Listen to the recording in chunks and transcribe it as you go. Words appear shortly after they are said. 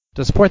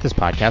To support this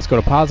podcast, go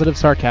to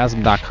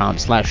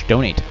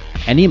positivesarcasm.com/donate.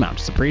 Any amount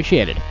is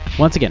appreciated.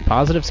 Once again,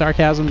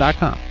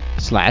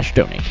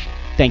 positivesarcasm.com/donate.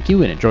 Thank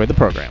you and enjoy the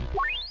program.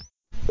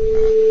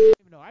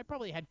 No, I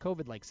probably had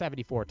COVID like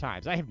 74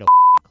 times. I have no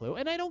clue,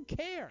 and I don't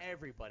care.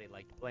 Everybody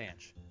liked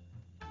Blanche.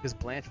 Because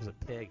Blanche was a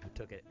pig who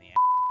took it in the ass.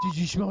 Did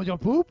you smell your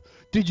poop?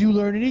 Did you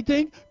learn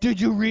anything?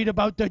 Did you read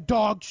about the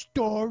dog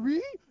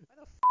story?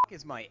 Why the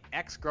is my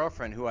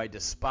ex-girlfriend, who I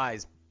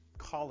despise,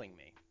 calling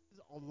me?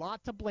 There's a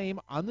lot to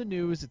blame on the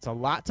news. It's a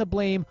lot to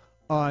blame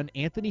on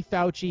Anthony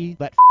Fauci,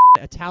 that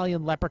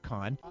Italian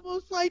leprechaun.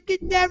 Almost like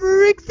it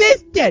never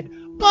existed,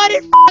 but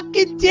it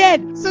fucking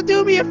did. So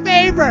do me a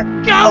favor,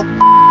 go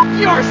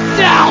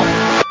yourself.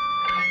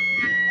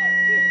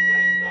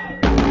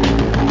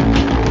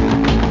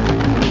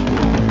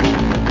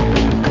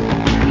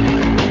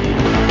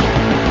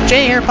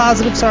 Jay here,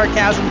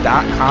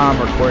 PositiveSarcasm.com,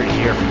 recorded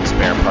here from the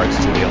Spare Parts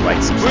Studio.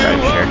 Like, subscribe,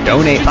 share,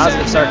 donate.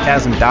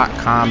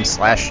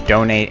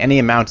 PositiveSarcasm.com/donate. Any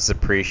amount is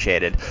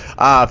appreciated.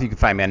 If you can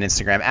find me on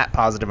Instagram at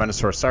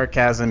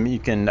 @positive_sarcasm. You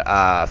can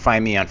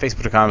find me on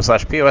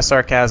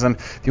Facebook.com/POSSarcasm.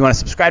 If you want to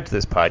subscribe to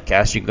this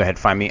podcast, you can go ahead and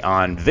find me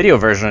on video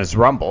version as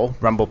Rumble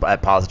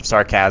at Positive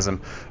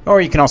Sarcasm.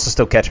 Or you can also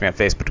still catch me on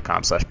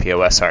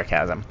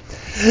Facebook.com/POSSarcasm.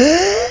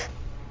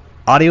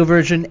 Audio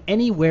version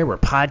anywhere where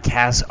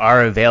podcasts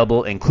are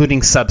available,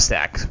 including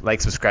Substack. Like,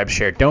 subscribe,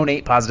 share,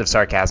 donate.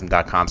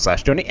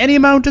 PositiveSarcasm.com/donate. Any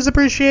amount is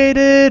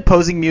appreciated.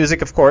 Posing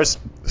music, of course,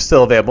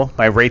 still available.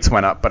 My rates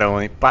went up, but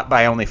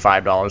by only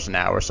 $5 an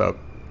hour, so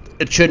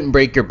it shouldn't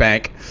break your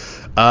bank.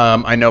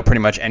 I know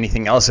pretty much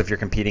anything else, if you're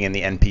competing in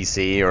the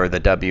NPC or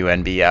the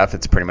WNBF,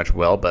 it's pretty much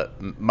will, but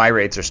my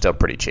rates are still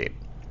pretty cheap.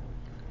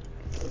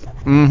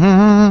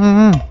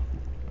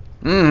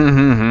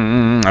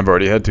 I've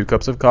already had 2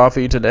 cups of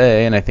coffee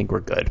today, and I think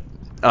we're good.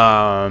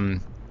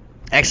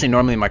 Actually,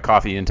 normally my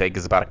coffee intake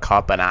is about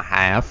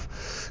 1.5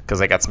 cups because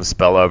I got some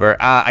spillover.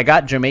 I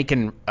got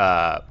Jamaican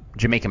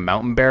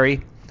Mountain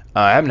Berry.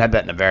 I haven't had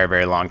that in a very,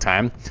 very long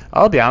time.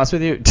 I'll be honest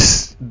with you,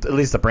 at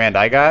least the brand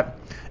I got,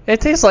 it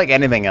tastes like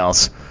anything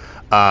else.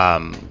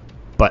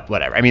 But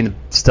whatever. I mean,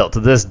 still, to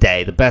this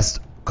day, the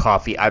best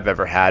coffee I've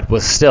ever had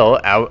was still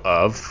out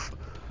of...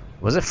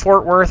 Was it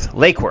Fort Worth?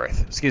 Lake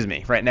Worth, excuse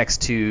me, right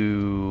next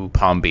to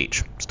Palm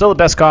Beach. Still the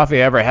best coffee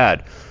I ever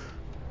had.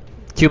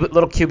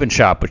 Little Cuban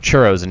shop with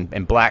churros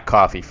and black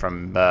coffee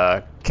from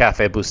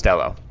Cafe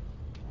Bustelo.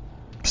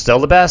 Still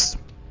the best.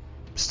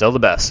 Still the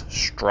best.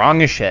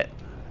 Strong as shit.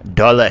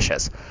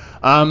 Delicious.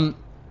 What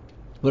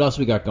else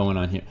we got going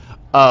on here?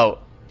 Oh,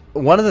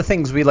 one of the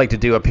things we like to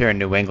do up here in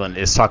New England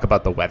is talk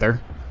about the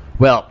weather.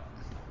 Well,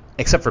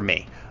 except for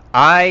me.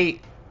 I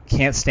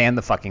can't stand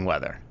the fucking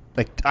weather.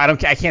 Like, I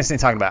can't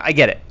stand talking about it. I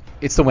get it.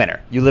 It's the winter.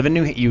 You live in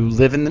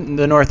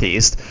the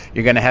Northeast.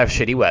 You're gonna have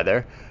shitty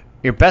weather.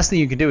 Your best thing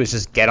you can do is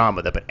just get on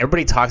with it. But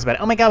everybody talks about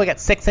it. Oh my God, we got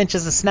 6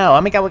 inches of snow.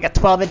 Oh my God, we got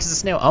 12 inches of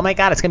snow. Oh my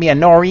God, it's gonna be a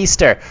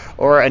nor'easter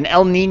or an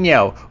El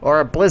Nino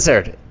or a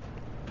blizzard.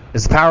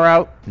 Is the power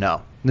out?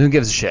 No. Who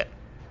gives a shit?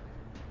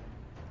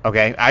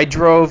 Okay, I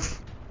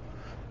drove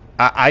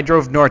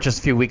north just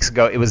a few weeks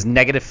ago. It was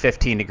negative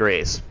 15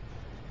 degrees.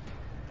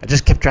 I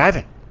just kept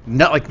driving.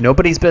 Not like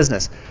nobody's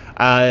business.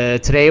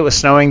 Today it was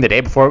snowing. The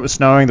day before it was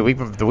snowing. The week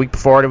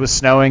before it was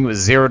snowing. It was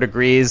 0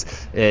 degrees.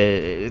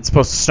 It's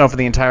supposed to snow for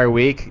the entire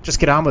week. Just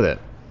get on with it.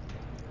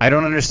 I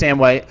don't understand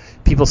why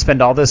people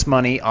spend all this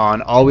money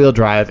on all-wheel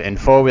drive and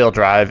four-wheel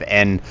drive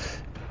and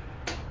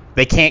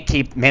they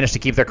can't manage to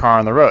keep their car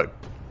on the road.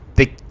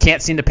 They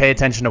can't seem to pay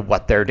attention to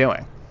what they're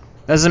doing.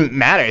 Doesn't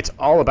matter. It's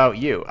all about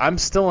you. I'm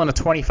still in a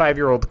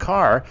 25-year-old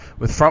car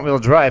with front-wheel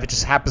drive. It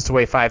just happens to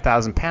weigh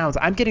 5,000 pounds.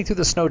 I'm getting through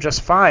the snow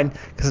just fine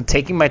because I'm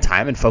taking my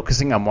time and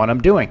focusing on what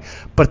I'm doing.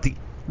 But the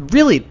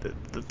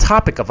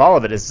topic of all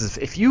of it is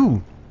if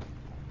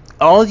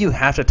all you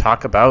have to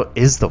talk about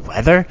is the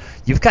weather,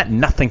 you've got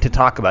nothing to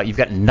talk about. You've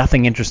got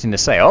nothing interesting to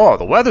say. Oh,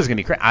 the weather's going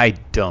to be crazy. I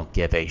don't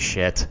give a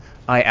shit.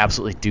 I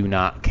absolutely do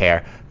not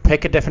care.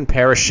 Pick a different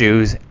pair of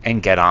shoes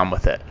and get on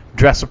with it.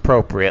 Dress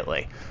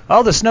appropriately.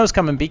 Oh, the snow's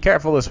coming. Be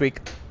careful this week.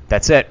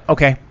 That's it.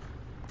 Okay.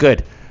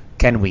 Good.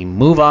 Can we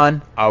move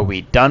on? Are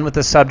we done with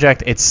the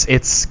subject?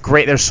 It's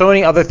great. There's so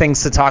many other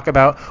things to talk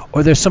about,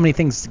 or there's so many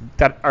things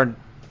that are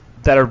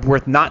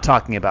worth not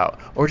talking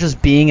about, or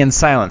just being in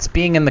silence,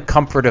 being in the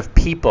comfort of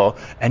people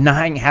and not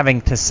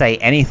having to say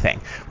anything,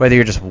 whether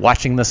you're just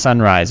watching the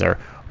sunrise or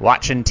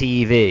watching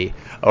TV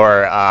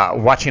or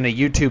watching a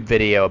YouTube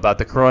video about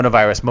the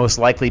coronavirus most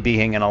likely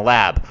being in a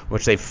lab,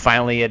 which they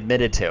finally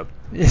admitted to.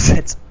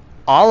 It's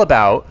all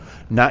about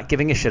not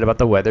giving a shit about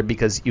the weather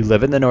because you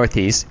live in the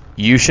Northeast.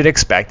 You should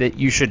expect it.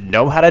 You should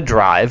know how to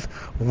drive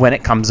when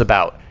it comes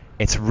about.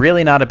 It's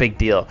really not a big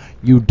deal.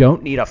 You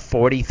don't need a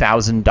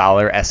 $40,000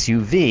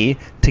 SUV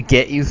to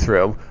get you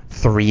through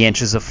 3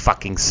 inches of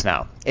fucking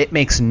snow. It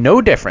makes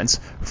no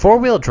difference.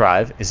 Four-wheel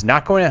drive is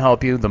not going to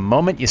help you the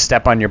moment you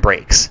step on your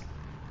brakes.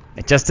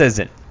 It just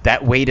isn't.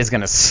 That weight is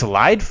going to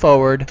slide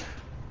forward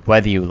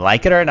whether you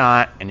like it or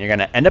not, and you're going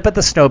to end up at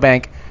the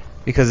snowbank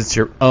because it's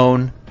your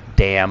own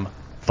damn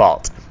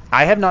fault.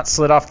 I have not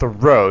slid off the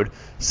road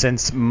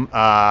since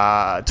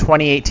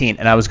 2018,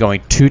 and I was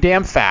going too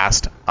damn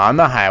fast on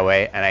the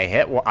highway, and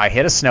I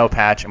hit a snow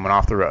patch and went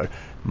off the road.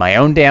 My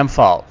own damn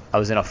fault. I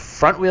was in a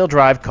front-wheel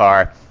drive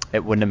car.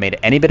 It wouldn't have made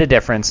any bit of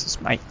difference.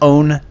 It's my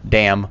own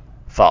damn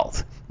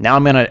fault. Now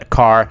I'm in a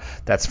car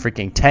that's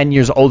freaking 10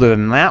 years older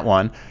than that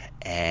one,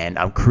 and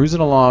I'm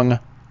cruising along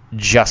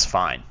just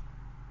fine.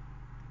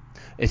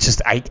 It's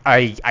just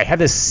I have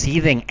this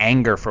seething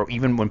anger for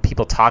even when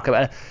people talk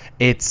about it.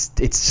 It's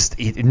just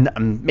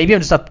maybe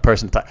I'm just not the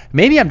person to talk.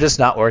 Maybe I'm just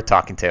not worth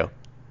talking to.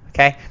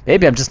 Okay?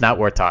 Maybe I'm just not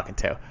worth talking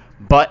to.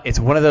 But it's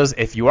one of those,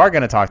 if you are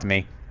going to talk to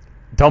me,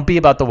 don't be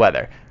about the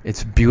weather.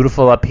 It's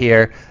beautiful up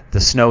here. The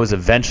snow is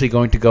eventually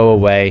going to go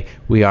away.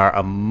 We are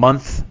 1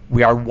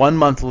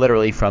 month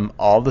literally from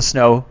all the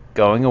snow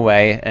going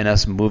away and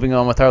us moving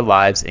on with our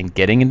lives and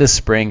getting into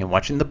spring and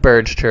watching the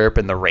birds chirp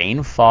and the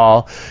rain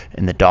fall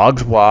and the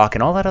dogs walk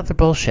and all that other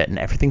bullshit, and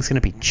everything's going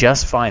to be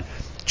just fine,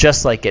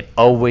 just like it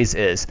always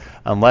is,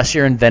 unless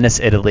you're in Venice,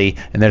 Italy,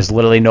 and there's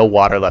literally no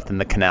water left in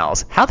the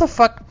canals. How the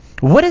fuck?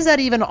 What is that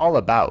even all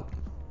about?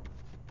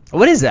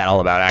 What is that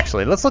all about,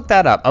 actually? Let's look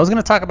that up. I was going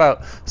to talk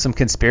about some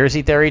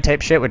conspiracy theory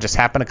type shit, which just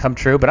happened to come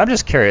true, but I'm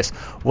just curious.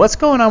 What's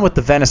going on with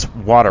the Venice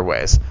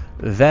waterways?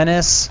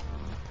 Venice.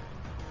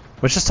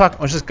 Let's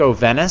just go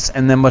Venice,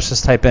 and then let's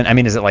just type in,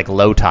 is it like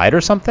low tide or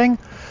something?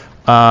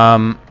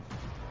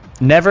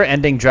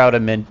 Never-ending drought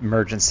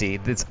emergency.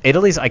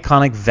 Italy's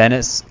iconic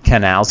Venice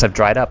canals have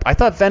dried up. I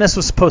thought Venice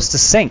was supposed to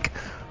sink.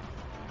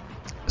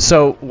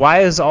 So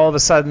why is all of a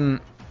sudden,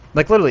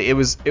 like literally,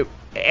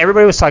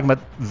 everybody was talking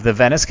about the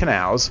Venice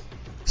canals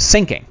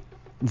sinking.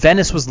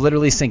 Venice was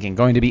literally sinking,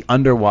 going to be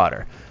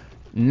underwater.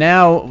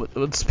 Now,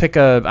 let's pick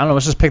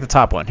let's just pick the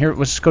top one. Here,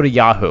 let's just go to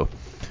Yahoo.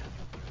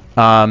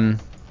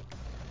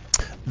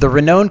 The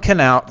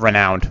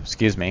renowned,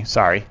 excuse me,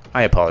 sorry,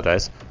 I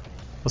apologize.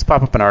 Let's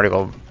pop up an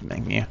article.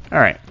 All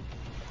right.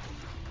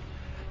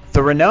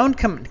 The renowned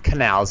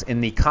canals in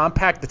the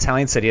compact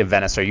Italian city of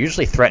Venice are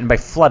usually threatened by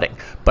flooding,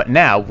 but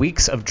now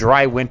weeks of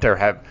dry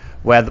winter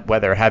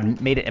weather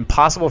have made it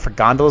impossible for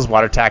gondolas,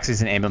 water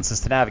taxis, and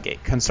ambulances to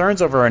navigate.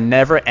 Concerns over a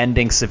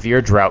never-ending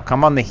severe drought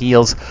come on the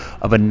heels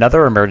of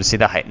another emergency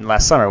that heightened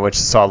last summer, which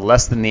saw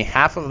less than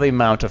half of the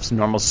amount of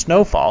normal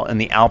snowfall in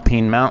the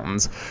Alpine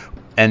mountains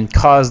and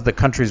caused the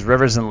country's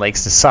rivers and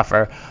lakes to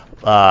suffer.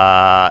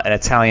 An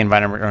Italian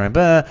environment.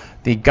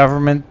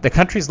 The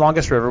country's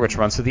longest river, which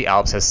runs through the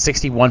Alps, has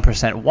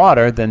 61%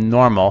 water than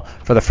normal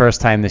for the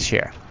first time this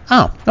year.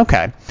 Oh,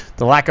 okay.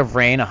 The lack of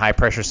rain, a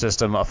high-pressure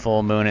system, a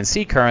full moon, and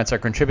sea currents are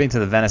contributing to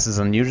the Venice's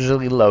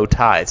unusually low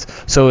tides.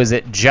 So is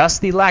it just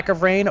the lack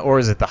of rain, or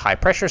is it the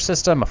high-pressure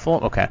system?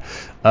 Okay.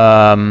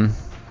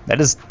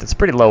 That's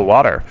pretty low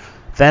water.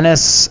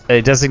 Venice,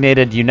 a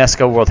designated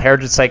UNESCO World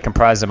Heritage Site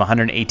comprised of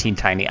 118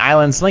 tiny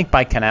islands linked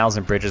by canals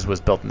and bridges,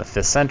 was built in the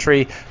 5th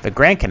century. The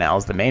Grand Canal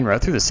is the main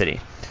road through the city.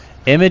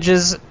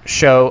 Images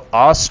show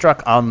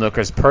awestruck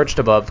onlookers perched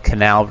above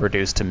canal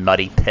reduced to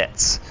muddy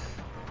pits.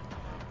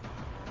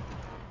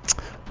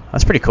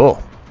 That's pretty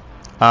cool.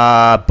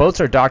 Boats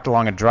are docked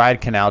along a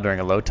dried canal during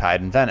a low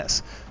tide in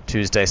Venice.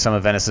 Tuesday, some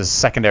of Venice's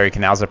secondary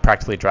canals have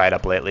practically dried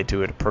up lately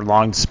due to a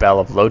prolonged spell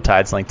of low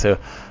tides linked to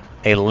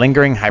a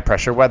lingering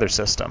high-pressure weather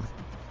system.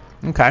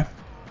 Okay.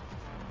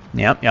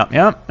 Yep.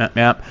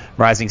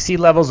 Rising sea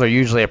levels are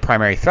usually a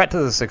primary threat to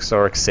this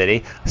historic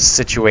city,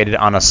 situated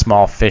on a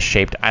small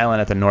fish-shaped island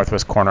at the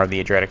northwest corner of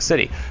the Adriatic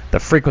Sea. The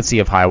frequency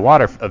of high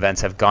water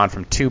events have gone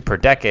from 2 per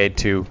decade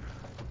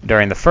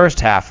during the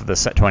first half of the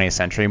 20th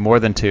century,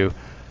 to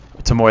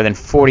more than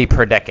 40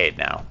 per decade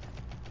now,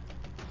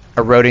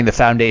 eroding the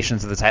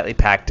foundations of the tightly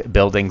packed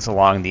buildings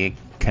along the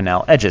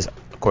canal edges,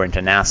 according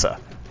to NASA.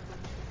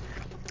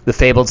 The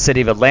fabled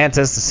city of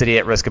Atlantis, the city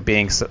at risk of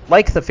being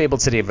the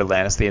fabled city of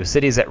Atlantis, the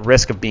city is at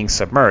risk of being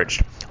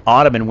submerged.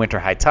 Autumn and winter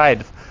high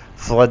tide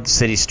flood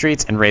city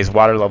streets and raise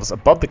water levels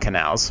above the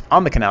canals,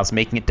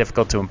 making it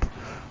difficult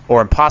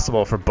or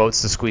impossible for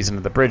boats to squeeze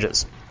into the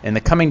bridges. In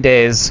the coming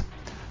days,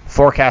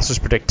 forecasters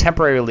predict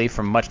temporary relief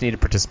from much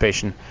needed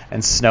precipitation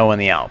and snow in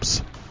the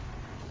Alps.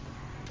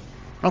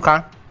 Okay.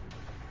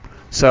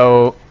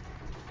 So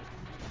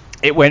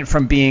it went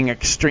from being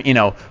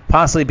extreme,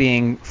 possibly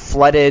being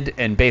flooded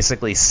and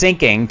basically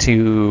sinking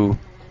to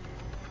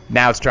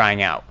now it's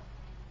drying out.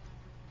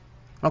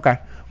 Okay.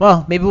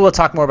 Well, maybe we'll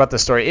talk more about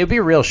this story. It would be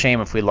a real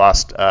shame if we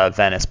lost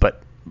Venice,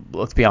 but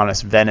let's be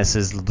honest, Venice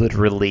is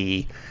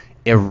literally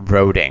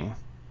eroding.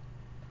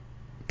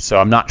 So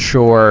I'm not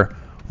sure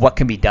what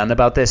can be done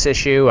about this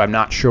issue. I'm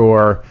not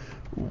sure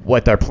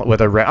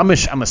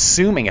I'm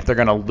assuming if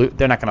they're not going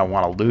to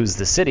want to lose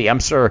the city. I'm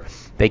sure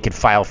they could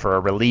file for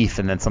a relief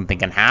and then something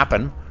can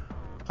happen.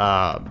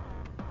 Have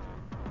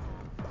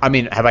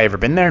I ever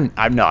been there?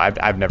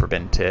 I've never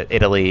been to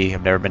Italy.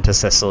 I've never been to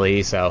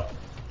Sicily. So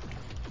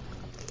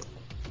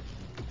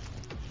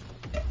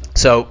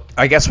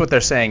I guess what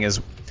they're saying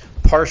is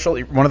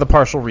one of the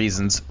partial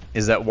reasons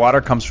is that water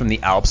comes from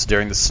the Alps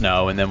during the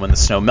snow, and then when the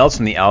snow melts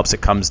from the Alps,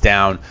 it comes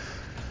down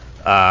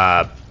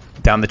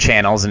the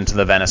channels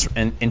into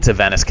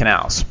Venice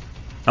canals.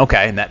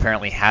 Okay, and that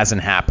apparently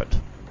hasn't happened.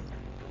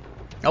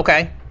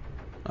 Okay,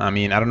 I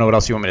mean, I don't know what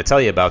else you want me to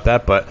tell you about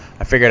that, but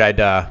I figured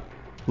I'd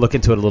look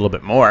into it a little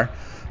bit more.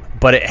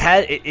 But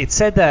it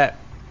said that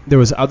there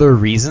was other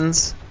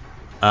reasons.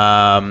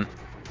 Concerns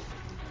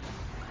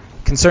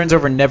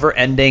over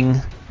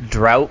never-ending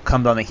drought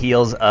come on the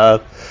heels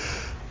of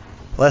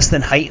less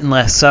than height in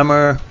last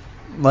summer,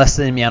 less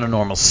than the amount of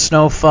normal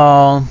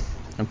snowfall.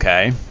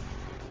 Okay.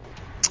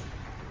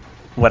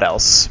 What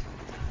else?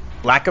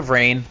 Lack of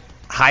rain,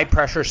 high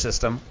pressure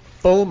system,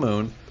 full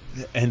moon,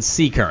 and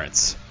sea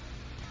currents.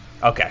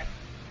 Okay.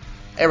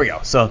 There we go.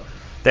 So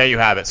there you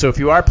have it. So if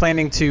you are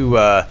planning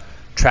to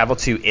travel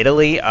to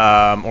Italy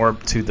or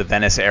to the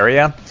Venice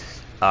area,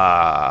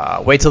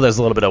 wait till there's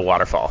a little bit of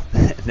waterfall,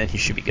 and then you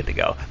should be good to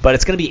go. But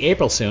it's going to be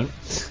April soon,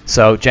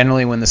 so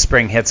generally when the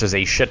spring hits, there's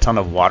a shit ton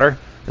of water,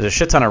 there's a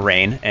shit ton of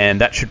rain,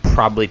 and that should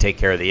probably take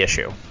care of the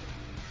issue.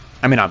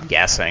 I mean, I'm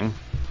guessing.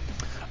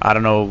 I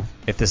don't know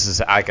if this is,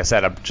 like I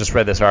said, I've just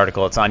read this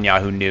article. It's on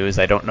Yahoo News.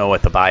 I don't know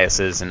what the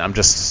bias is, and I'm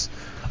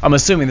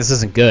assuming this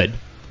isn't good.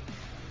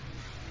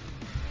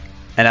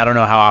 And I don't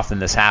know how often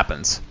this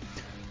happens.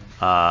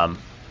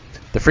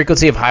 The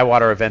frequency of high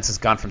water events has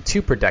gone from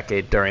 2 per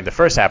decade during the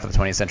first half of the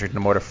 20th century to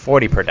more to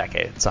 40 per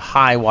decade. It's a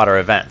high water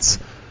events,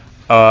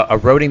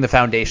 eroding the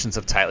foundations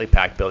of tightly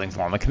packed buildings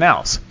along the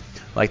canals.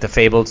 Like the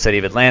fabled city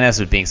of Atlantis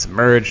was being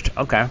submerged.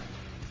 Okay.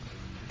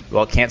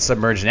 Well, it can't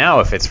submerge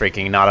now if it's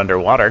freaking not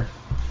underwater,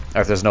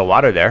 or if there's no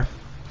water there.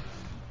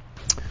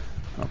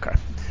 Okay.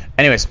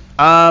 Anyways,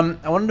 I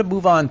wanted to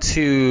move on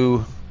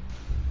to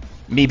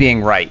me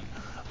being right.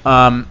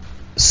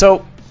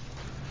 So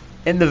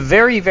in the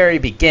very, very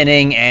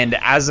beginning, and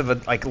as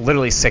of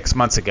literally 6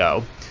 months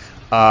ago,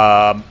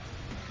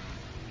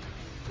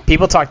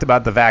 people talked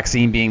about the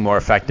vaccine being more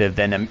effective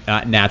than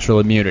natural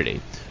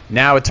immunity.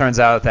 Now it turns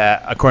out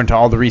that, according to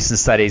all the recent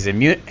studies,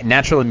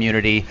 natural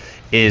immunity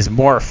is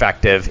more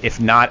effective, if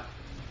not,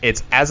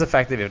 it's as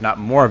effective, if not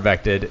more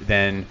effective,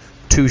 than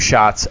 2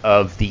 shots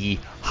of the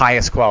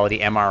highest quality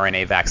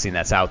mRNA vaccine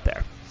that's out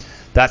there.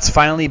 That's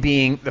finally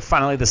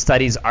the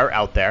studies are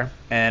out there,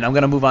 and I'm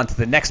going to move on to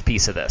the next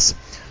piece of this.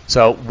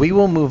 So we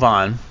will move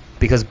on,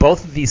 because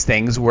both of these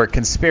things were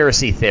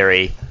conspiracy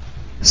theory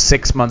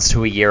 6 months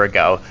to a year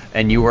ago,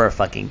 and you were a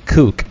fucking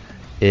kook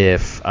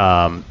if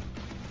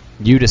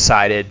you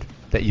decided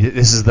that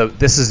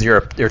this is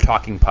your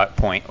talking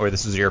point, or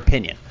this is your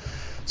opinion.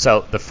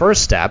 So the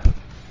first step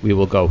we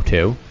will go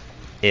to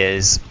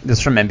is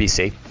this from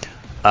NBC.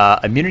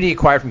 Immunity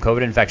acquired from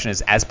COVID infection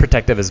is as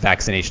protective as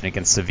vaccination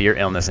against severe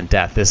illness and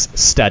death, this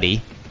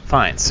study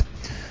finds.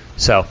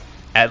 So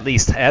at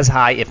least as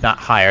high, if not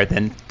higher,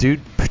 than 2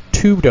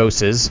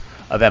 doses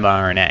of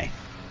mRNA.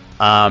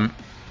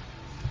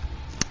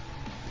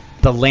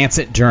 The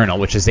Lancet Journal,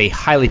 which is a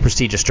highly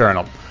prestigious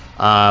journal,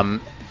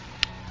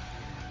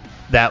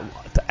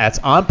 that's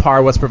on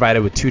par what's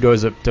provided with 2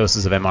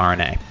 doses of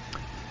mRNA.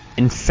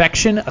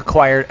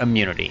 Infection-acquired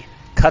immunity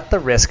cut the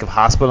risk of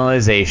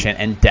hospitalization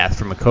and death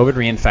from a COVID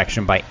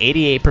reinfection by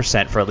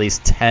 88% for at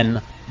least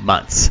 10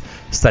 months,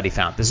 study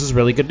found. This is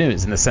really good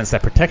news in the sense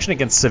that protection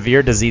against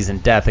severe disease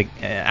and death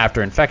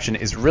after infection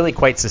is really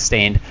quite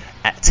sustained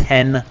at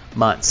 10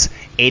 months,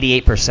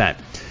 88%.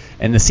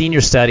 In the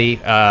senior study,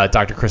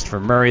 Dr. Christopher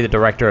Murray, the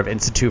director of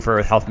Institute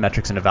for Health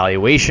Metrics and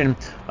Evaluation,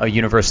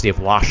 University of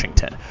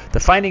Washington. The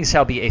findings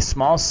shall be a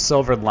small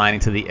silver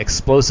lining to the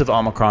explosive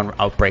Omicron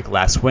outbreak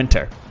last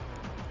winter.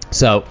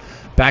 So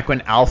back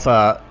when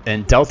Alpha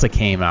and Delta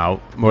came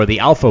out, or the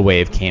Alpha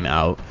wave came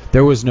out,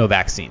 there was no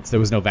vaccines. There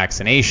was no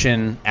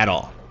vaccination at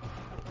all.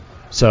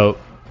 So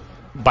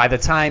by the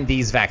time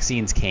these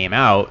vaccines came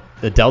out,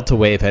 the Delta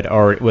wave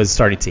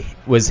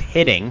was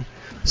hitting.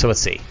 So let's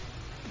see.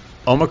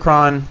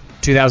 Omicron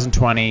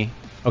 2020.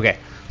 Okay,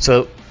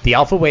 so the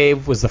Alpha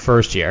wave was the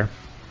first year.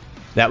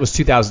 That was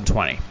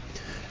 2020.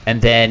 And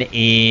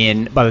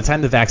then by the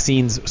time the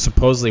vaccines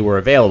supposedly were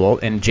available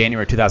in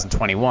January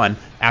 2021,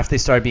 after they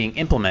started being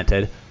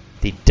implemented,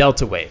 the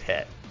Delta wave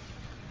hit.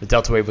 The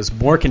Delta wave was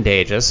more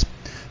contagious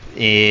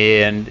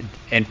and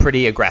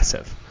pretty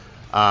aggressive,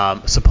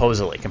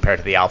 supposedly, compared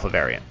to the Alpha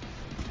variant.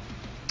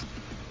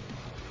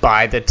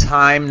 By the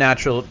time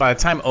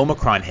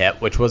Omicron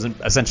hit, which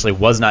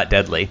was not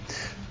deadly,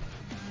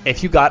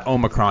 if you got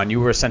Omicron,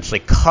 you were essentially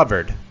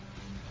covered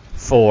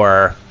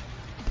for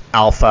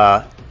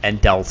Alpha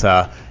and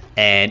Delta,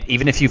 and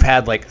even if you've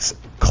had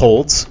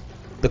colds,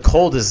 the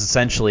cold is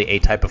essentially a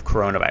type of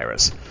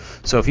coronavirus.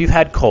 So if you've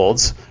had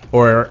colds,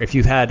 or if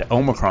you've had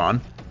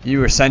Omicron, you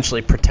were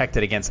essentially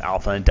protected against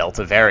Alpha and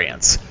Delta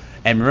variants.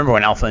 And remember,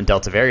 when Alpha and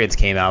Delta variants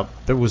came out,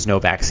 there was no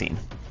vaccine.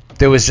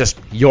 There was just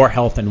your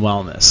health and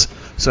wellness.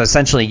 So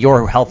essentially,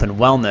 your health and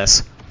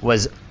wellness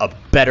was a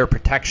better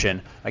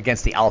protection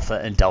against the Alpha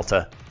and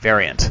Delta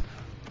variant.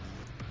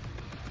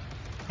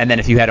 And then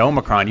if you had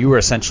Omicron, you were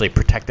essentially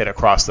protected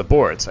across the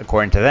boards.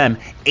 According to them,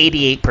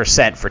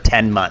 88% for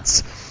 10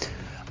 months.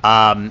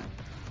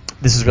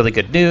 This is really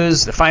good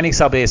news. The findings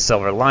shall be a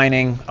silver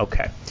lining.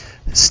 Okay.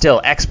 Still,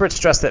 experts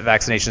stress that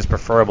vaccination is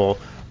preferable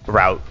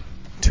route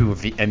to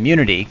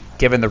immunity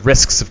given the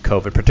risks of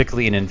COVID,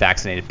 particularly in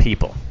unvaccinated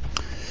people.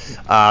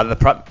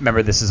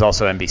 Remember, this is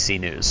also NBC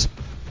News.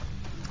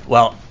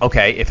 Well,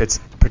 okay, if it's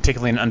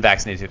particularly an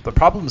unvaccinated, the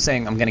problem with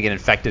saying I'm going to get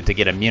infected to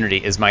get immunity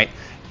is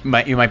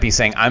you might be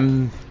saying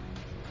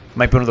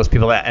might be one of those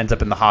people that ends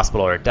up in the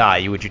hospital or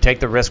die. Would you take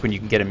the risk when you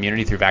can get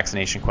immunity through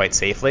vaccination quite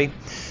safely?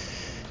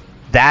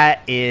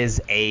 That is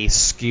a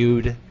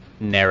skewed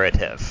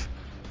narrative,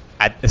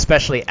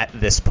 especially at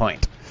this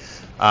point.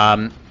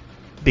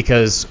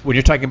 Because when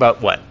you're talking about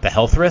the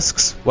health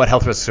risks, what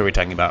health risks are we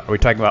talking about? Are we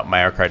talking about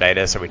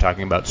myocarditis? Are we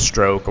talking about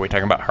stroke? Are we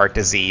talking about heart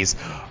disease?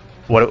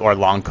 Or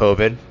long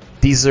COVID?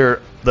 These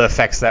are the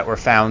effects that were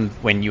found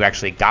when you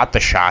actually got the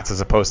shots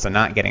as opposed to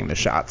not getting the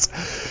shots.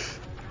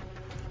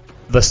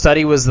 The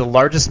study was the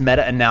largest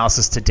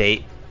meta-analysis to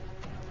date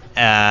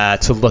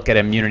to look at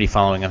immunity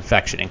following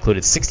infection. It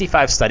included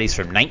 65 studies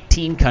from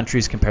 19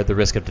 countries, compared the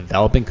risk of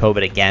developing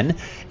COVID again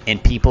in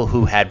people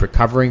who had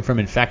recovered from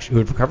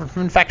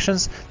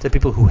infections to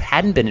people who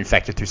hadn't been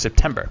infected through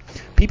September.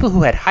 People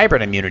who had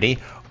hybrid immunity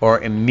or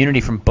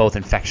immunity from both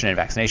infection and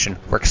vaccination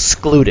were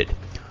excluded.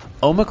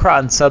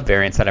 Omicron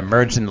subvariants that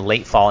emerged in the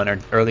late fall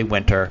and early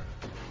winter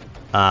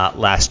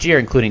last year,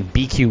 including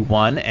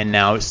BQ1 and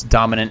now its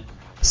dominant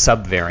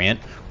subvariant,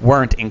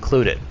 weren't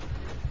included.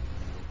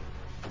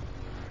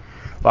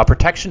 While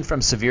protection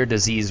from severe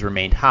disease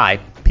remained high,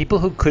 people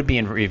who could be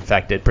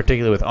reinfected,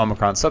 particularly with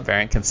Omicron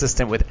subvariant,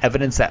 consistent with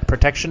evidence that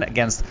protection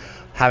against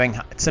having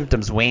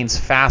symptoms wanes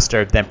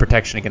faster than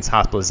protection against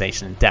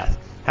hospitalization and death.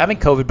 Having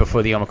COVID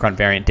before the Omicron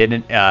variant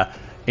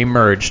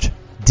emerged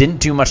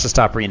didn't do much to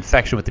stop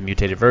reinfection with the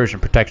mutated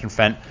version. Protection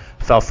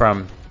fell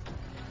from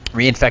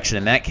reinfection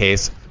in that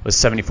case was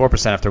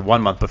 74% after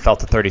 1 month, but fell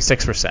to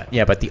 36%.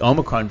 Yeah, but the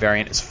Omicron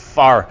variant is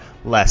far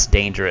less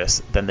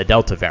dangerous than the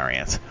Delta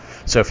variant.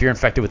 So if you're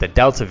infected with the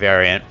Delta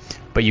variant,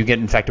 but you get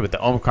infected with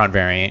the Omicron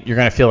variant, you're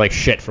going to feel like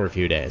shit for a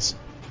few days.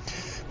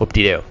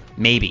 Whoop-de-doo.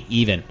 Maybe,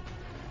 even.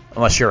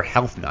 Unless you're a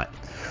health nut.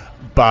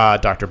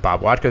 Dr.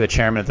 Bob Watker, the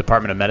chairman of the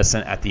Department of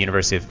Medicine at the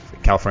University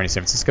of California,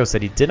 San Francisco,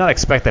 said he did not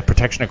expect that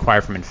protection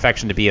acquired from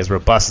infection to be as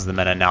robust as the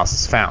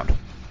meta-analysis found.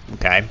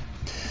 Okay.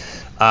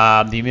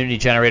 The immunity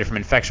generated from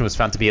infection was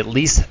found to be at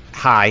least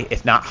high,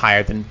 if not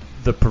higher, than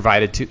the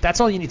provided to.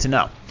 That's all you need to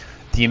know.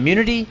 The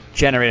immunity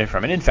generated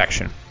from an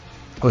infection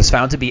was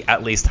found to be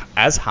at least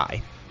as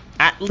high,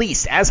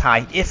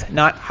 if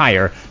not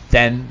higher,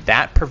 than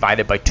that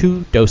provided by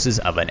 2 doses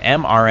of an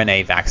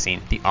mRNA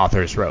vaccine, the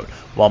authors wrote.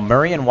 While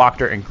Murray and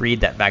Wachter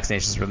agreed that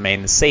vaccinations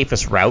remain the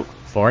safest route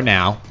for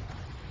now,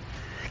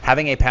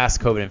 having a past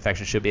COVID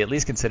infection should be at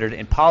least considered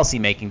in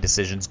policy-making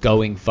decisions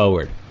going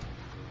forward.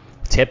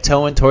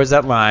 Tiptoeing towards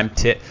that line,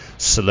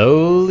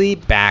 slowly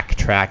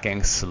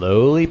backtracking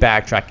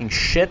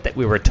shit that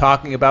we were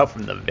talking about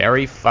from the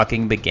very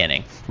fucking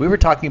beginning. We were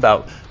talking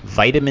about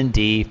vitamin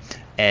D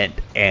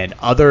and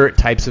other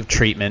types of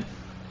treatment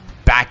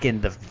back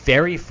in the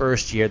very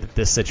first year that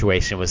this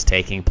situation was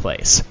taking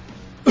place.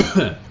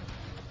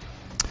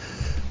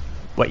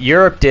 What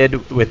Europe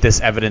did with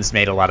this evidence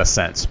made a lot of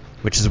sense,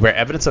 which is where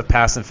evidence of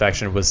past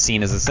infection was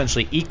seen as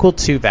essentially equal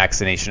to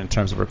vaccination in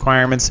terms of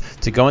requirements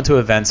to go into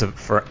events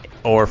for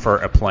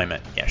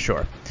employment. Yeah,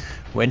 sure.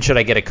 When should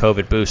I get a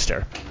COVID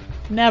booster?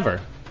 Never.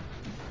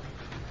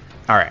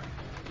 All right.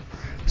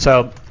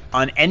 So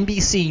on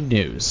NBC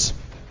News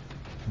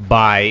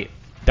by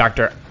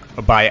MD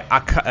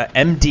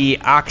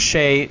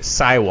Akshay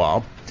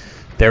Saiwal,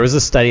 there was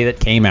a study that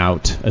came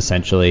out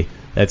essentially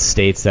that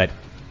states that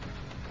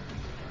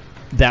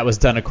was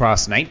done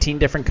across 19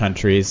 different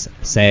countries,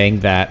 saying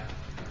that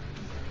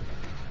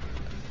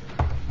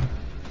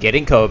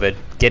getting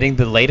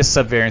the latest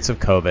subvariants of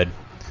COVID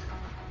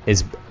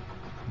is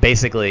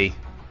basically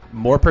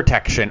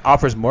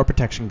offers more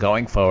protection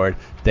going forward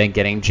than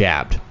getting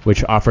jabbed,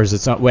 which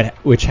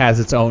has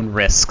its own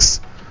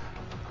risks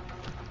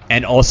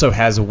and also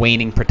has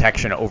waning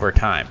protection over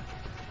time.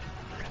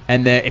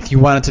 And if you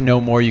wanted to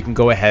know more, you can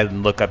go ahead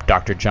and look up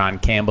Dr. John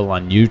Campbell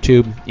on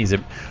YouTube.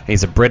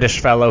 He's a British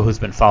fellow who's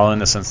been following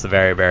this since the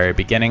very, very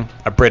beginning.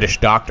 A British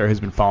doctor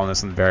who's been following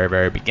this from the very,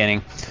 very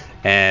beginning.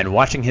 And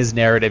watching his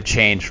narrative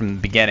change from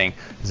the beginning,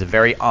 he's a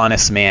very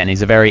honest man.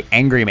 He's a very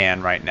angry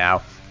man right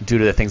now due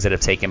to the things that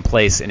have taken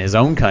place in his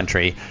own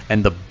country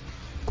and the,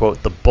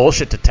 quote, the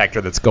bullshit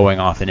detector that's going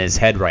off in his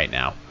head right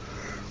now.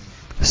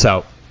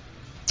 So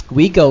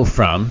we go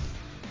from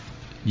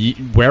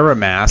wear a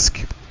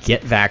mask,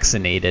 get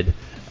vaccinated,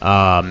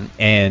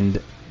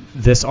 and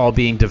this all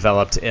being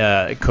developed,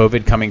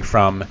 COVID coming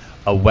from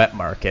a wet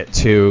market,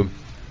 to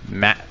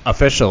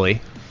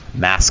officially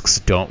masks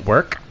don't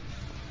work,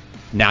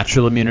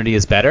 natural immunity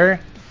is better,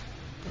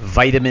 proper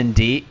vitamin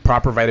D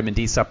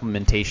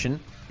supplementation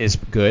is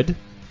good.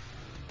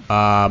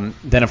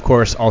 Then, of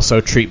course,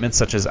 also treatments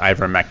such as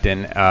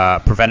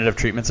ivermectin, preventative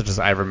treatments such as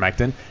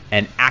ivermectin,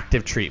 and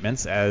active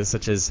treatments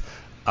such as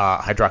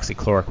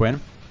hydroxychloroquine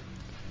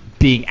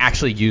being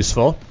actually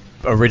useful,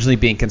 originally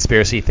being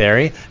conspiracy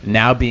theory,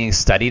 now being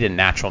studied in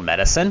natural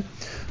medicine.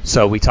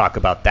 So we talk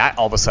about that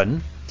all of a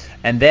sudden.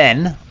 And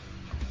then,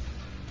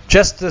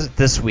 just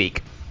this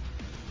week,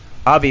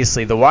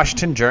 obviously the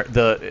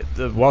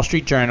the Wall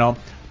Street Journal,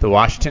 the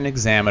Washington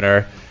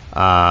Examiner,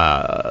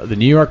 the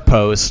New York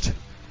Post,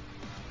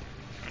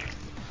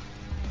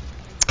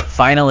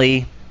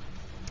 Finally,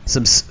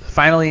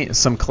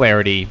 some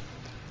clarity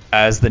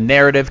as the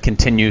narrative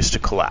continues to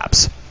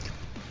collapse.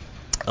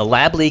 A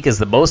lab leak is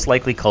the most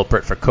likely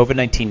culprit for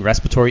COVID-19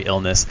 respiratory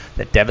illness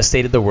that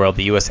devastated the world,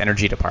 the U.S.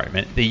 Energy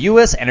Department. The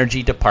U.S.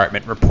 Energy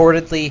Department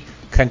reportedly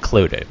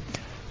concluded.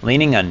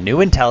 Leaning on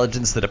new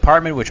intelligence, the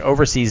department, which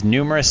oversees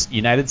numerous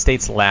United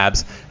States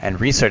labs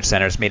and research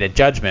centers, made a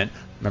judgment.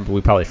 Remember,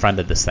 we probably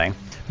funded this thing.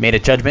 Made a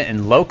judgment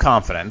in low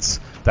confidence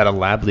that a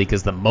lab leak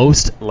is the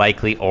most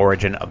likely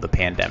origin of the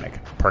pandemic.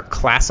 Per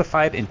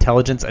classified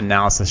intelligence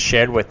analysis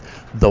shared with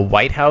the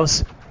White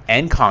House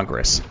and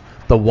Congress,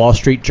 the Wall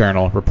Street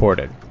Journal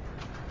reported.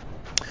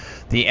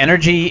 The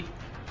Energy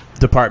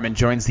Department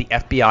joins the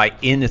FBI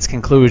in its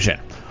conclusion.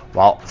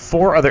 While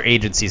 4 other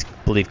agencies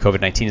believe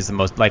COVID-19 is the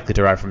most likely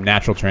derived from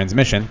natural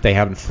transmission, they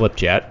haven't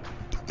flipped yet.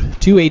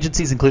 2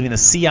 agencies, including the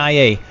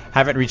CIA,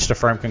 haven't reached a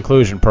firm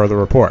conclusion per the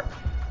report.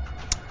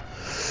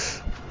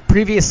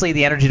 Previously,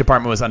 the Energy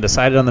Department was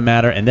undecided on the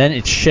matter, and then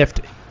its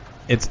shift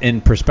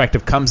in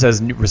perspective comes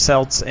as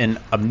results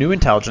of new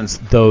intelligence,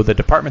 though the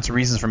department's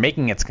reasons for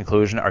making its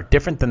conclusion are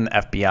different than the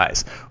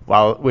FBI's,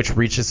 which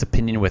reached its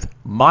opinion with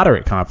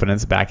moderate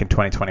confidence back in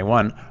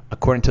 2021,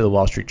 according to the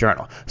Wall Street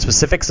Journal.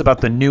 Specifics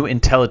about the new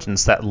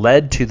intelligence that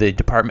led to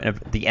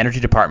the Energy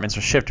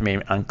Department's shift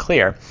remain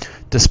unclear,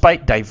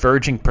 despite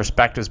diverging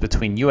perspectives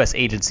between U.S.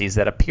 agencies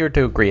that appear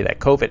to agree that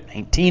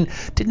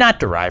COVID-19 did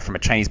not derive from a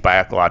Chinese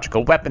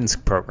biological weapons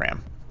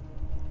program.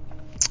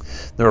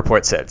 The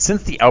report said,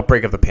 since the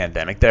outbreak of the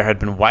pandemic, there had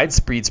been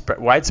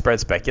widespread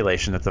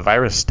speculation that the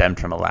virus stemmed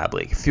from a lab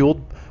leak,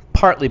 fueled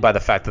partly by the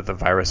fact that the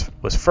virus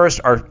was first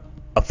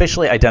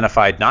officially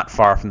identified not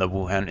far from the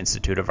Wuhan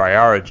Institute of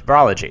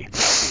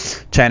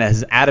Virology. China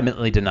has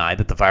adamantly denied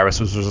that the virus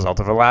was a result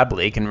of a lab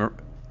leak and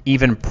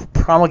even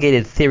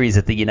promulgated theories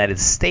that the United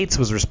States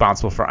was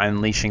responsible for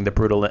unleashing the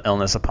brutal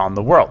illness upon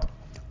the world.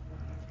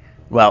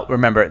 Well,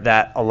 remember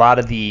that a lot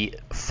of the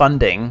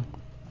funding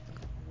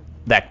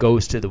that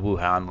goes to the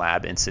Wuhan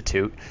Lab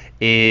Institute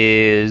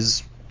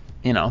is,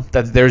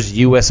 that there's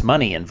U.S.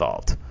 money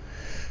involved.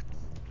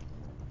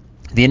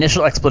 The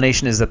initial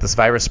explanation is that this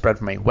virus spread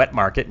from a wet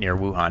market near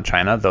Wuhan,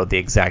 China, though the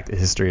exact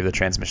history of the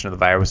transmission of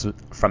the virus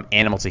from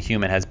animal to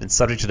human has been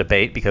subject to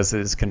debate because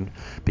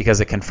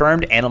a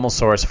confirmed animal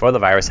source for the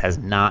virus has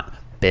not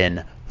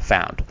been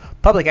found.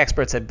 Public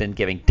experts have been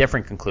giving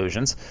different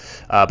conclusions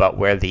about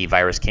where the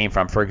virus came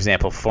from. For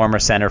example, former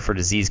Center for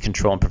Disease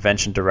Control and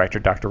Prevention Director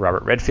Dr.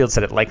 Robert Redfield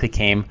said it likely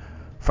came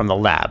from the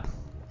lab,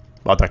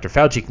 while Dr.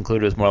 Fauci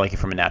concluded it was more likely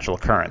from a natural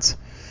occurrence.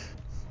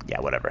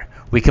 Yeah, whatever.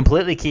 We can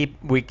keep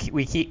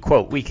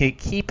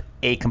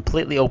a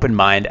completely open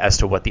mind as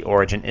to what the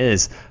origin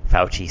is,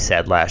 Fauci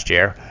said last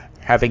year.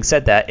 Having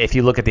said that, if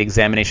you look at the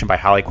examination by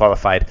highly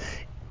qualified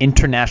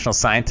international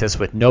scientists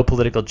with no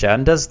political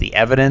agendas, the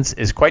evidence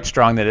is quite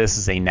strong that this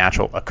is a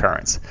natural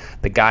occurrence.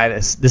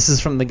 This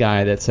is from the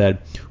guy that said,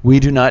 we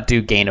do not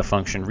do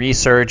gain-of-function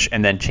research,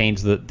 and then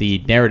changed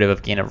the narrative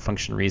of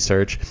gain-of-function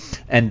research.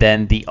 And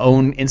then the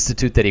own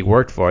institute that he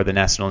worked for, the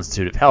National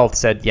Institute of Health,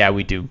 said, yeah,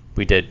 we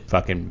did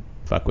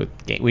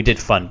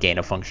fund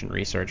gain-of-function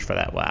research for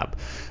that lab.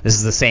 This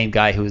is the same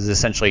guy who was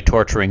essentially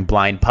torturing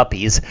blind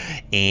puppies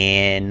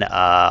in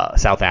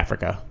South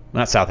Africa.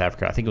 Not South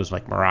Africa. I think it was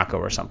like Morocco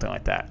or something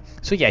like that.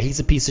 So yeah,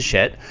 he's a piece of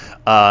shit.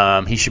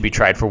 He should be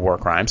tried for war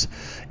crimes.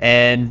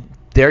 And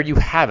there you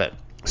have it.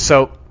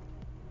 So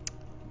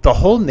the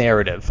whole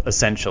narrative,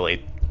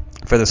 essentially,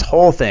 for this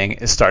whole thing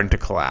is starting to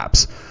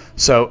collapse.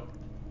 So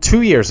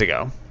 2 years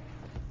ago,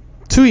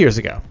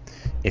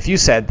 if you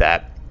said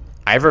that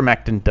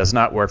ivermectin does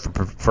not work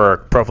for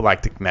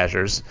prophylactic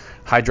measures,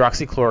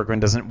 hydroxychloroquine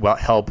doesn't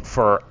help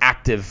for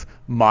active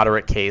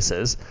moderate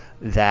cases,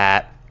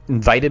 that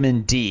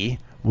vitamin D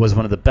was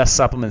one of the best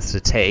supplements to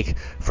take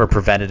for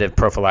preventative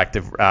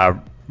prophylactic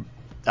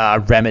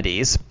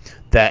remedies,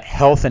 that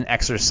health and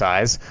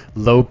exercise,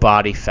 low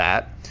body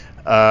fat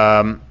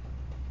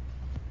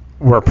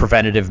were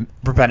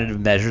preventative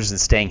measures in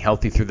staying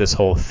healthy through this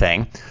whole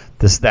thing.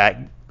 That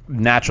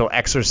natural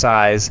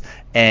exercise,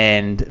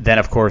 and then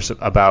of course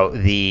about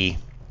the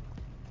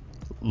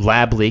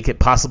lab leak.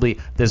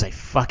 There's a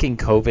fucking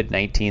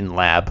COVID-19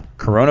 lab,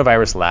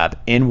 coronavirus lab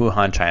in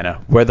Wuhan,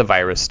 China, where the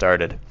virus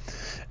started.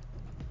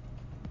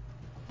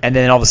 And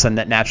then all of a sudden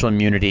that natural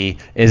immunity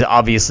is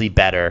obviously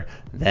better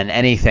than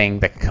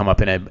anything that can come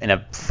up in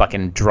a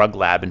fucking drug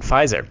lab in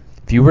Pfizer.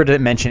 If you were to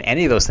mention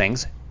any of those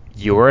things,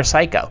 you were a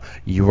psycho.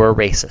 You were a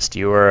racist.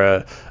 You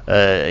were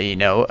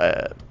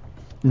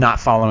not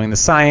following the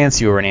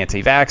science. You were an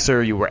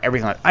anti-vaxxer. You were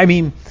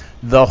everything.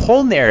 The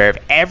whole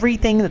narrative,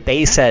 everything that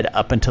they said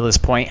up until this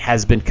point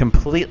is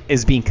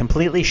being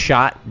completely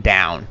shot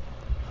down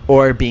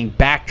or being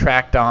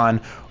backtracked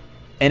on.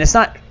 And it's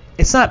not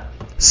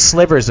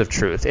slivers of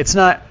truth. It's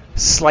not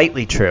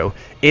slightly true.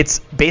 It's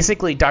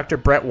basically Dr.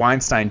 Brett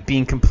Weinstein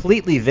being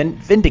completely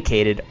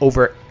vindicated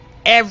over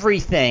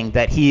everything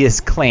that he has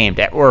claimed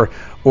or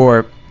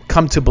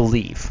come to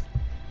believe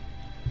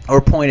or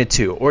pointed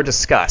to or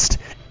discussed.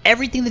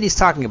 Everything that he's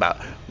talking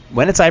about,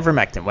 when it's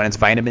ivermectin, when it's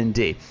vitamin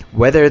D,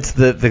 whether it's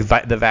the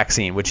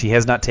vaccine, which he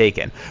has not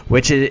taken,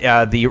 which is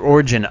the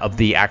origin of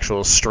the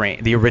actual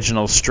strain, the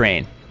original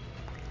strain,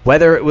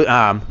 whether it was,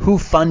 who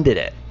funded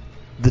it,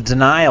 the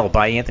denial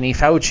by Anthony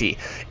Fauci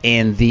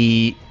and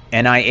the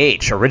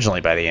NIH,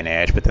 originally by the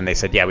NIH, but then they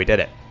said, yeah, we did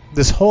it.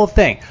 This whole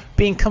thing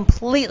being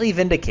completely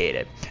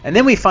vindicated. And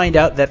then we find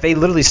out that they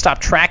literally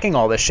stopped tracking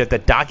all this shit,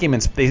 that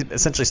documents, they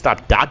essentially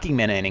stopped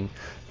documenting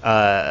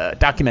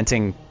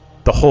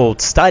the whole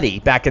study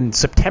back in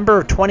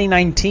September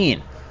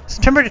 2019.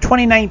 September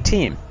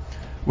 2019,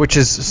 which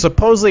is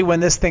supposedly when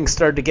this thing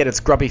started to get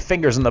its grubby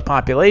fingers in the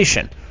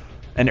population.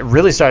 And it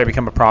really started to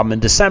become a problem in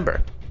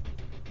December.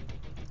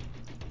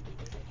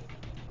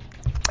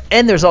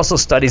 And there's also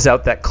studies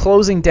out that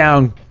closing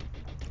down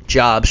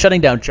jobs,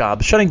 shutting down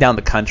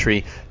the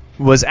country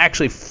was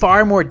actually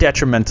far more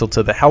detrimental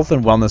to the health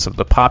and wellness of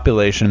the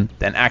population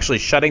than actually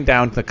shutting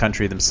down the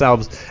country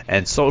themselves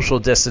and social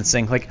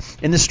distancing. Like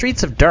in the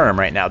streets of Durham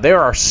right now,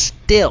 there are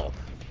still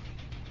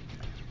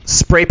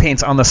spray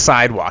paints on the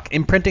sidewalk,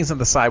 imprintings on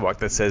the sidewalk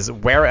that says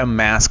wear a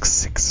mask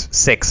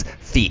 6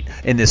 feet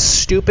in this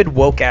stupid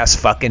woke ass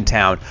fucking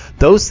town.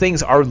 Those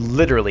things are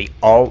literally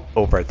all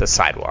over the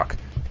sidewalk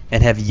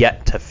and have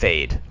yet to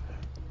fade.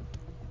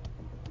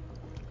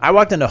 I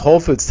walked into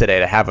Whole Foods today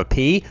to have a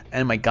pee,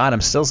 and my God,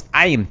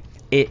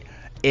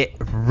 it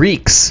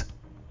reeks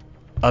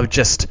of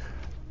just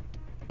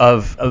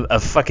of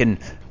fucking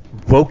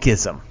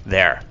wokeism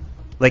there.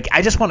 Like,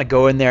 I just want to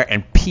go in there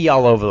and pee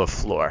all over the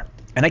floor.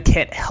 And I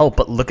can't help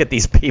but look at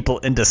these people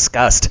in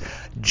disgust,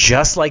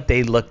 just like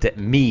they looked at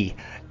me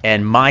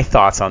and my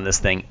thoughts on this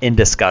thing in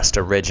disgust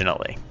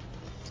originally.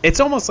 It's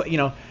almost like,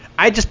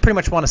 I just pretty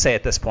much want to say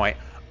at this point,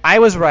 I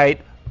was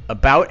right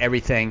about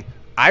everything.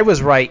 I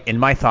was right in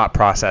my thought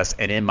process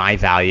and in my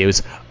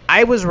values.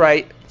 I was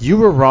right. You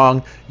were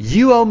wrong.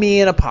 You owe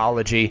me an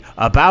apology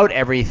about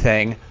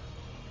everything.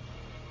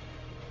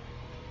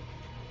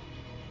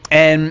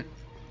 And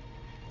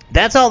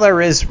that's all there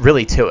is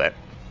really to it.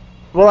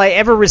 Will I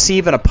ever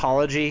receive an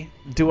apology?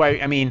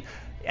 I mean,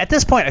 at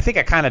this point, I think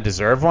I kind of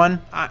deserve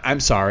one.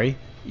 I'm sorry.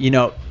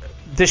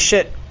 This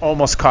shit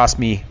almost cost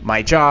me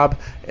my job.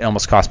 It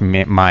almost cost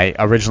me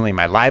originally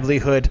my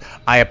livelihood.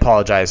 I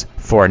apologize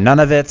for none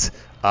of it.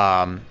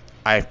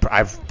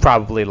 I've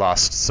probably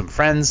lost some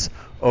friends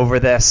over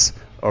this,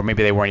 or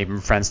maybe they weren't even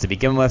friends to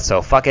begin with,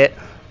 so fuck it.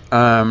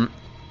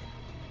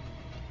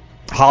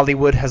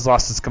 Hollywood has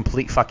lost its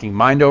complete fucking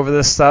mind over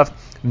this stuff.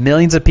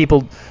 Millions of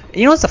people.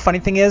 What's the funny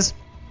thing is?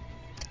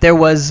 There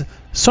was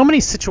so many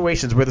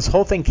situations where this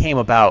whole thing came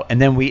about,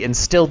 and then we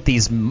instilled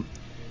these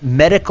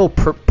medical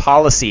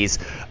policies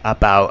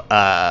about,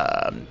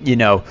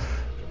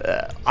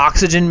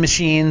 oxygen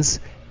machines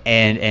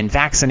and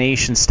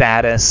vaccination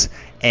status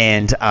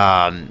and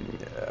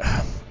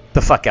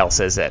the fuck else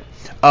is it?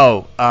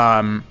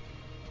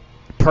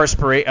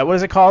 Perspirate. What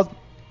is it called?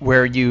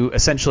 Where you're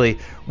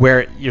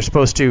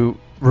supposed to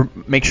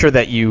make sure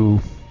that you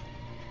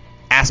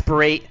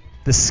aspirate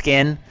the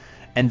skin,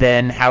 and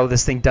then how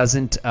this thing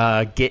doesn't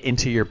get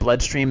into your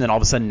bloodstream, then all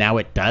of a sudden now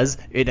it does.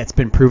 It's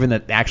been proven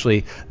that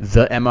actually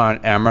the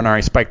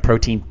mRNA spike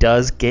protein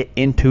does get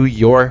into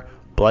your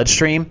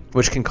bloodstream,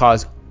 which can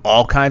cause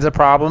all kinds of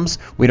problems.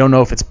 We don't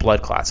know if it's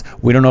blood clots.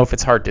 We don't know if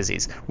it's heart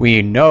disease.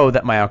 We know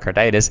that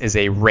myocarditis is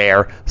a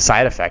rare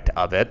side effect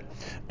of it,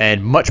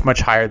 and much,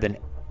 much higher than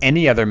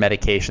any other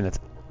medication that's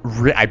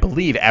I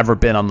believe ever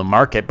been on the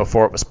market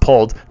before it was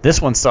pulled.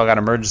 This one still got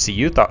emergency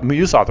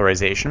use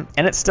authorization,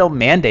 and it's still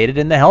mandated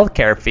in the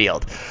healthcare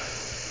field.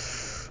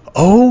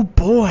 Oh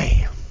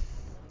boy.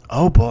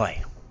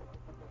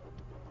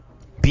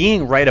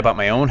 Being right about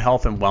my own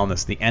health and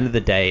wellness at the end of the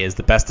day is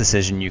the best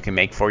decision you can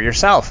make for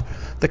yourself.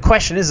 The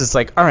question is, it's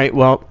like, all right,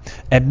 well,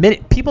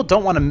 people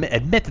don't want to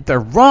admit that they're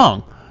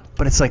wrong,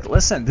 but it's like,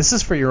 listen, this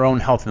is for your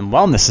own health and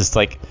wellness. It's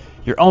like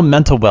your own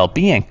mental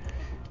well-being.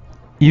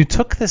 You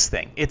took this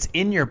thing. It's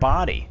in your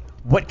body.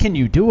 What can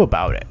you do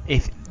about it?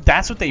 If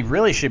that's what they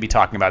really should be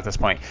talking about at this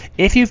point.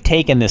 If you've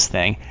taken this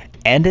thing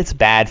and it's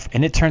bad,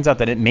 and it turns out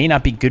that it may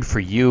not be good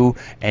for you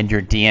and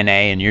your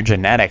DNA and your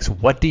genetics,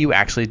 what do you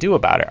actually do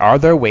about it? Are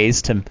there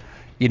ways to,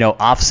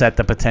 offset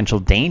the potential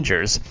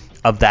dangers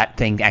of that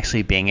thing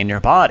actually being in your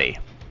body?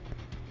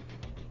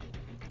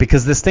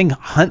 Because this thing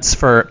hunts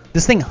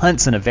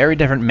in a very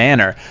different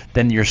manner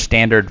than your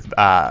standard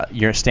jab,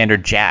 your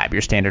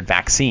standard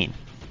vaccine.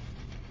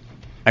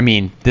 I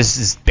mean, this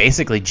is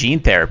basically gene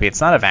therapy.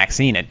 It's not a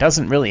vaccine. It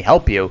doesn't really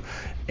help you,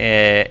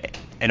 and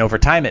over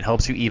time it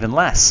helps you even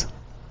less.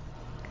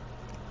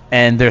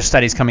 And there's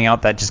studies coming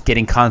out that just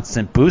getting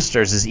constant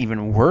boosters is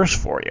even worse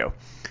for you.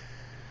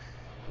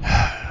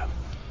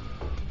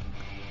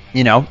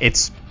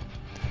 It's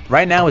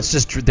right now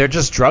they're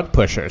just drug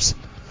pushers.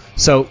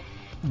 So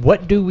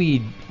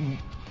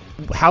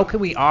how can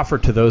we offer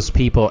to those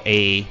people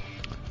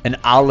an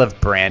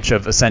olive branch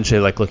of essentially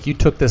like, look, you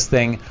took this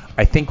thing,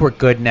 I think we're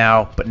good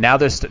now, but now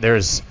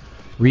there's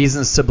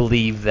reasons to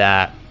believe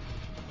that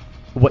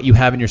what you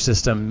have in your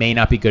system may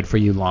not be good for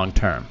you long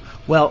term.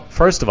 Well,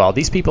 first of all, a lot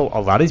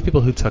of these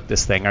people who took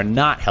this thing are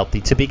not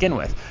healthy to begin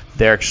with.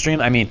 They're extreme.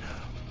 I mean,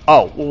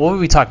 what were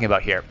we talking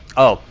about here?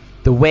 Oh,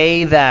 the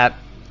way that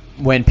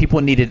when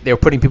people they were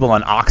putting people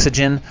on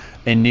oxygen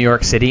in New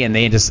York City, and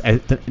they just the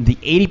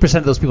 80%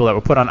 of those people that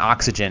were put on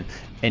oxygen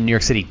in New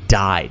York City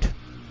died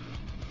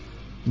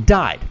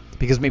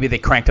because maybe they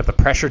cranked up the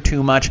pressure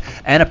too much.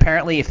 And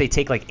apparently, if they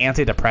take like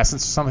antidepressants or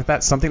something like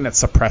that, something that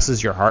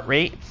suppresses your heart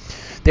rate,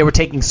 they were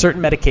taking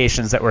certain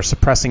medications that were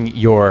suppressing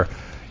your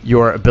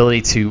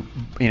ability to,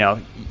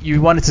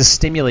 you wanted to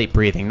stimulate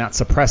breathing, not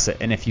suppress it.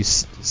 And if you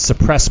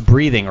suppress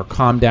breathing or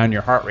calm down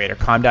your heart rate or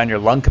calm down your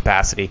lung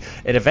capacity,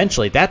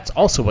 that's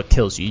also what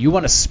kills you. You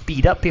want to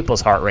speed up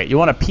people's heart rate. You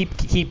want to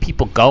keep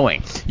people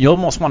going. You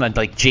almost want to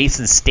like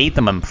Jason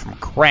Statham from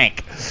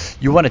Crank.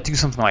 You want to do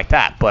something like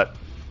that. But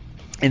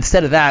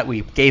instead of that,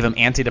 we gave them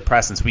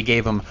antidepressants. We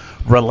gave them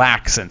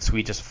relaxants.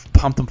 We just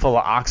pumped them full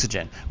of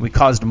oxygen. We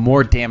caused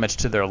more damage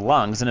to their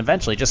lungs and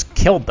eventually just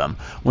killed them,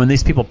 when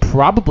these people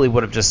probably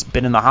would have just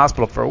been in the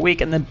hospital for a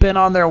week and then been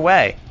on their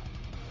way.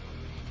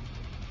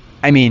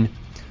 I mean,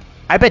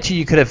 I bet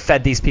you could have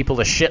fed these people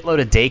a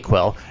shitload of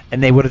Dayquil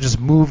and they would have just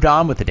moved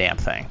on with the damn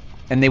thing.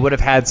 And they would have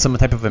had some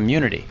type of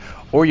immunity.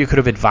 Or you could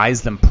have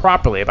advised them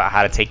properly about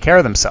how to take care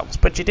of themselves.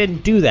 But you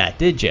didn't do that,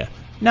 did you?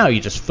 No,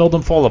 you just filled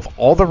them full of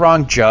all the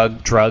wrong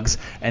drugs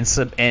and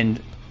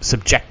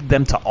subjected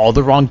them to all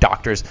the wrong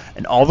doctors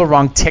and all the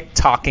wrong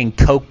tick-tocking,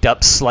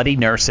 coked-up, slutty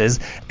nurses,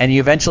 and you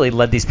eventually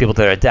led these people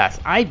to their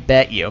death. I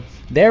bet you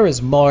there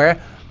is more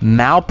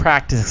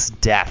malpractice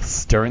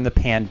deaths during the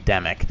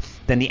pandemic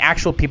than the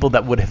actual people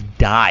that would have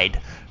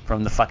died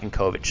from the fucking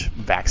COVID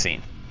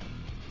vaccine.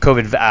 Than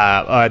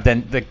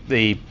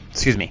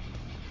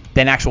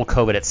actual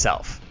COVID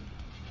itself.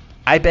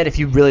 I bet if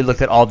you really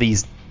looked at all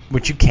these,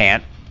 which you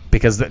can't,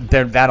 because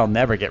that'll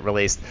never get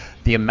released,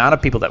 the amount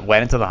of people that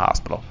went into the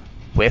hospital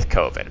with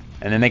COVID,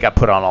 and then they got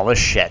put on all this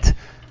shit,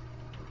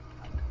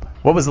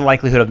 what was the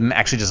likelihood of them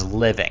actually just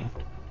living?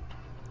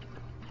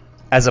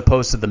 As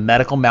opposed to the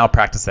medical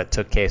malpractice that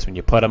took place when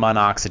you put them on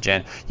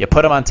oxygen, you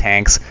put them on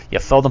tanks, you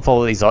filled them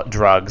full of these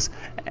drugs,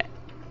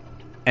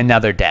 and now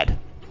they're dead.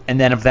 And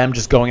then of them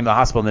just going into the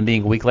hospital and then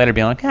being a week later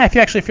being like, I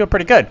actually feel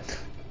pretty good.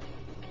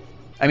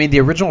 I mean, the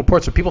original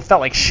reports were people felt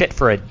like shit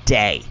for a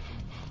day,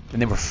 and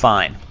they were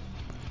fine.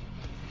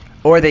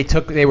 Or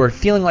they were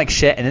feeling like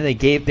shit, and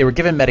then they were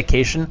given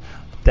medication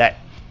that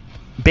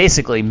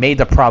basically made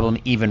the problem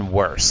even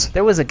worse.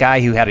 There was a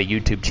guy who had a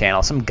YouTube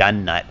channel, some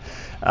gun nut,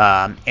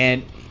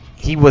 and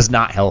he was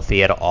not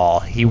healthy at all.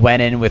 He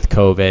went in with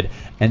COVID,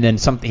 and then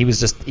he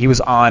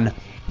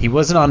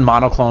wasn't on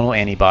monoclonal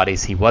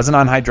antibodies. He wasn't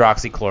on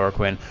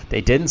hydroxychloroquine.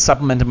 They didn't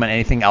supplement him on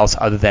anything else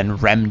other than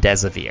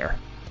remdesivir,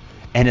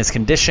 and his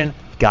condition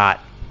got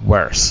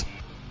worse.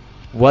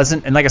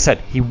 And like I said,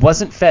 he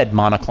wasn't fed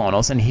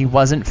monoclonals and he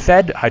wasn't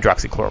fed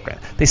hydroxychloroquine.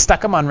 They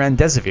stuck him on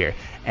remdesivir,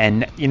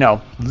 and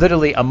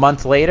literally a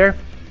month later,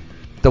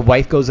 the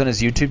wife goes on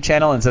his YouTube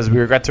channel and says, "We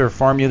regret to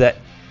inform you that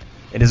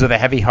it is with a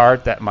heavy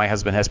heart that my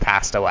husband has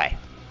passed away."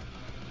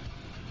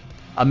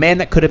 A man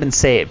that could have been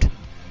saved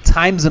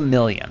times a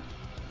million.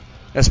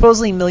 There's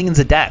supposedly millions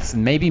of deaths,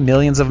 and maybe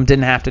millions of them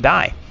didn't have to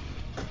die.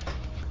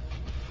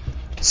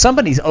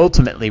 Somebody's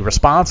ultimately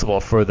responsible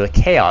for the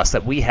chaos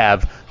that we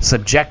have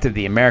subjected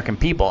the American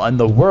people and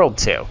the world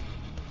to.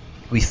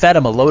 We fed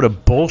them a load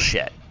of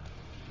bullshit,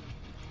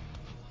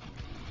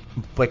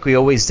 like we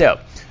always do.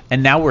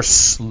 And now we're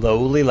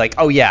slowly like,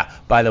 oh yeah,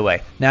 by the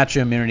way,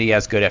 natural immunity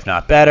as good if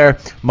not better,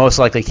 most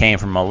likely came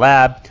from a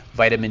lab.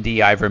 Vitamin D,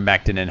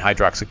 ivermectin, and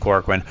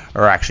hydroxychloroquine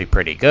are actually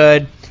pretty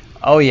good.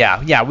 Oh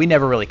yeah, we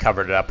never really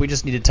covered it up. We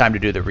just needed time to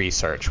do the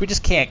research. We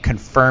just can't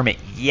confirm it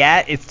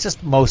yet. It's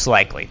just most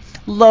likely.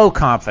 Low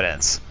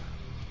confidence.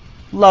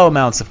 Low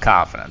amounts of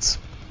confidence.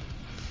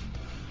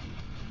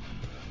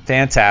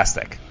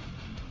 Fantastic.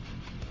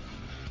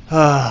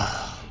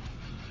 I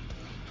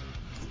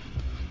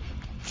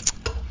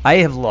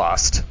have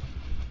lost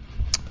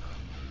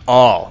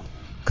all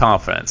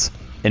confidence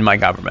in my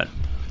government.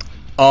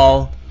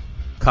 All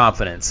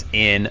confidence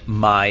in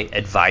my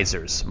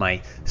advisors,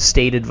 my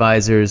state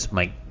advisors,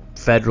 my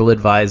federal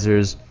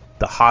advisors,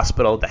 the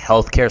hospital, the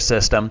healthcare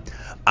system.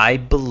 I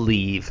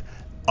believe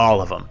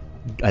all of them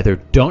either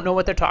don't know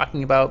what they're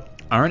talking about,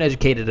 aren't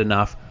educated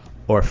enough,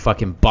 or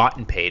fucking bought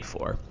and paid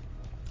for.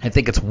 I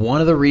think it's one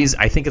of the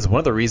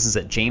reasons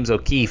that James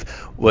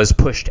O'Keefe was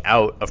pushed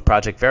out of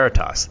Project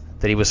Veritas,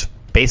 that he was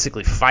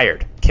basically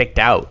fired, kicked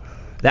out.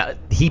 That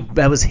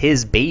was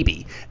his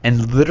baby,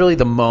 and literally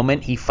the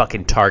moment he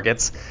fucking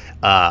targets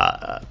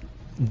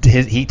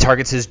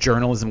his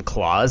journalism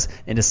clause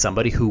into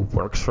somebody who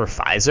works for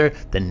Pfizer,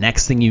 the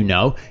next thing you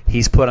know,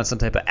 he's put on some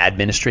type of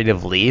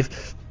administrative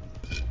leave,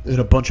 and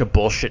a bunch of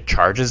bullshit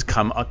charges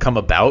come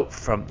about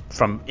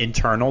from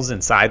internals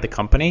inside the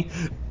company.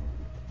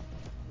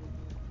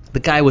 The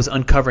guy was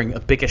uncovering the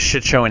biggest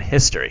shit show in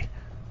history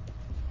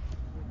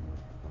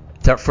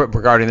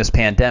regarding this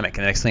pandemic,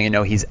 and the next thing you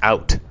know, he's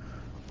out.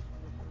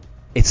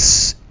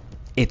 It's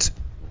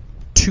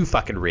too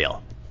fucking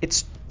real.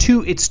 It's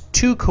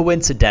too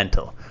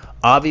coincidental.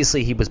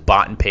 Obviously, he was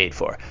bought and paid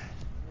for.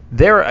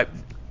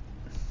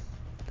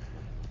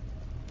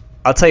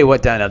 I'll tell you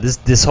what, Dino,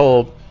 this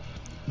whole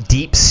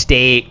deep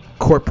state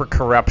corporate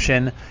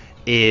corruption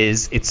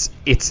it's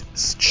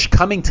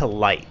coming to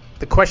light.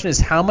 The question is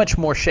how much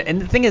more shit,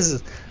 and the thing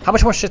is how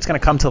much more shit's going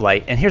to come to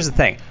light. And here's the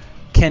thing,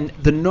 can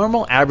the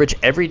normal average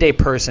everyday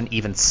person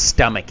even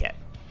stomach it?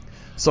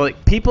 So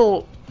like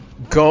people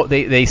go,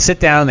 they sit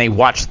down and they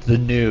watch the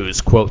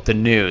news, quote the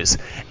news,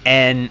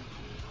 and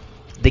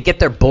they get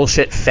their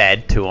bullshit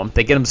fed to them.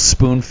 They get them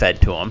spoon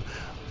fed to them,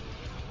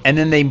 and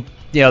then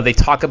they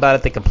talk about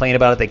it, they complain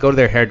about it, they go to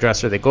their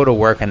hairdresser, they go to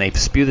work, and they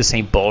spew the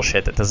same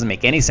bullshit that doesn't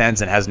make any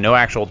sense and has no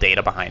actual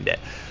data behind it.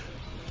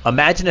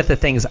 Imagine if the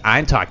things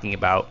I'm talking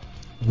about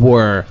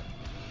were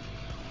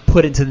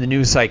put into the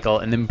news cycle,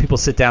 and then people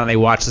sit down and they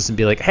watch this and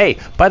be like, hey,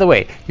 by the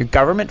way, your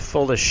government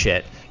full of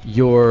shit,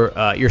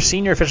 your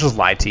senior officials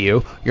lied to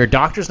you, your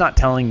doctor's not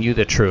telling you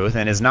the truth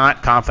and is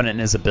not confident in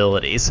his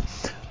abilities,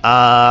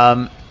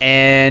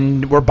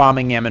 and we're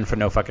bombing Yemen for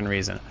no fucking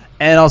reason.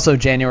 And also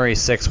January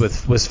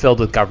 6th was filled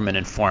with government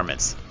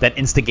informants that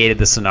instigated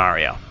the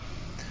scenario.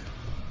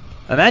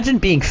 Imagine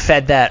being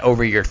fed that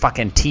over your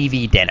fucking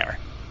TV dinner.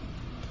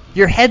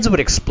 Your heads would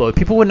explode.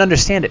 People wouldn't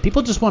understand it.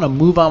 People just want to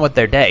move on with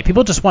their day.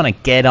 People just want to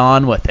get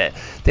on with it.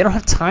 They don't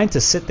have time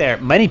to sit there.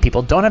 Many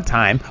people don't have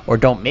time or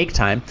don't make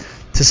time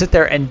to sit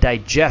there and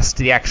digest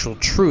the actual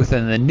truth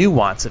and the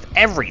nuance of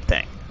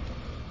everything.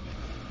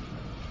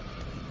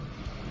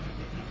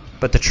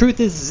 But the truth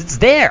is it's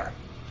there.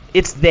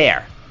 It's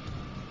there.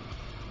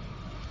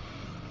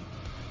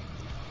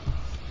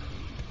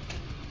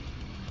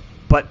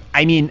 But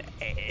I mean,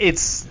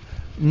 it's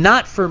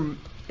not for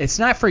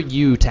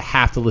you to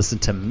have to listen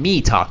to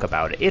me talk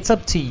about it. It's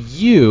up to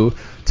you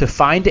to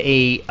find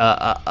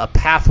a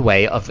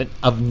pathway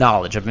of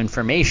knowledge, of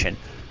information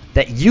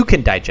that you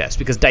can digest,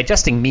 because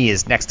digesting me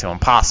is next to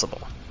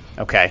impossible.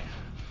 Okay,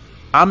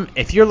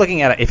 if you're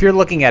looking at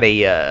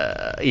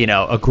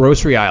a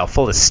grocery aisle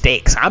full of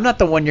steaks, I'm not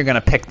the one you're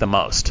gonna pick the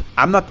most.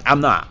 I'm not.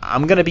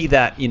 I'm gonna be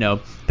that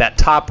that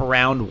top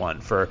round one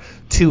for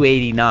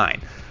 $2.89,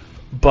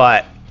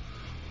 but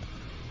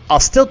I'll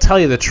still tell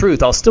you the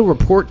truth. I'll still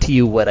report to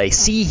you what I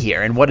see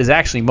here and what is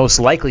actually most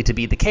likely to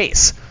be the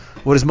case,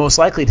 what is most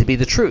likely to be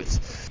the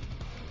truth.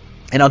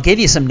 And I'll give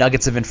you some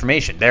nuggets of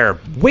information. There are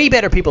way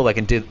better people that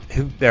can do.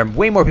 There are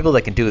way more people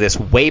that can do this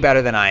way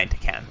better than I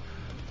can.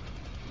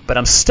 But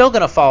I'm still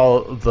going to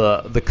follow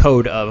the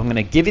code of I'm going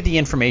to give you the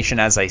information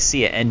as I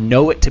see it and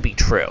know it to be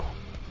true.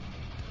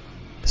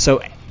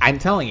 So I'm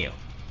telling you,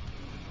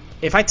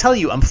 if I tell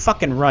you I'm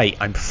fucking right,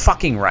 I'm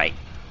fucking right.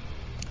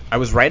 I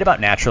was right about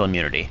natural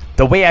immunity.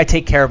 The way I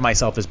take care of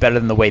myself is better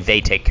than the way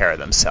they take care of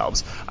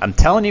themselves. I'm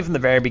telling you from the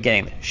very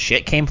beginning,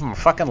 shit came from a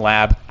fucking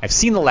lab. I've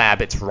seen the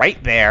lab. It's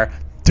right there.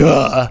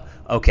 Duh.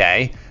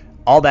 Okay.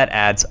 All that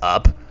adds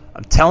up.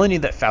 I'm telling you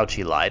that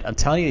Fauci lied. I'm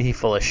telling you he's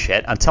full of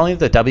shit. I'm telling you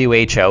the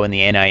WHO and the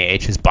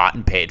NIH is bought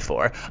and paid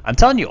for. I'm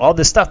telling you all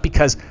this stuff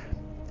because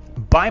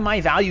by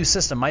my value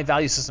system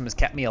has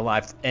kept me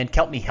alive and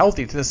kept me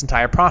healthy through this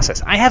entire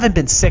process. I haven't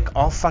been sick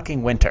all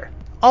fucking winter.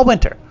 All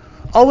winter.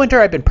 All winter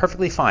I've been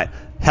perfectly fine.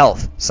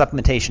 Health,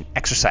 supplementation,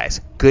 exercise,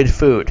 good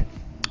food.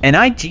 And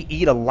I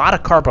eat a lot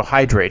of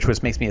carbohydrates,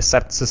 which makes me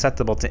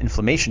susceptible to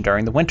inflammation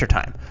during the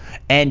wintertime.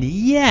 And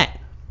yet,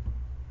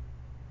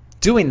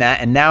 doing that,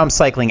 and now I'm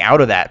cycling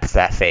out of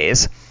that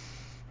phase,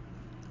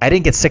 I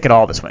didn't get sick at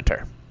all this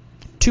winter.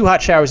 2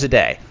 hot showers a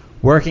day,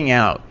 working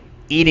out,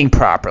 eating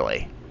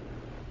properly,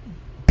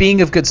 being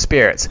of good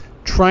spirits,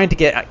 trying to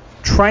get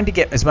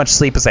as much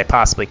sleep as I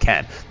possibly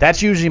can.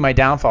 That's usually my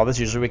downfall. That's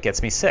usually what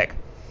gets me sick.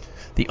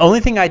 The only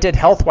thing I did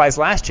health-wise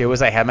last year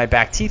was I had my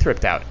back teeth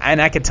ripped out. And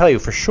I can tell you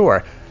for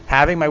sure,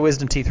 having my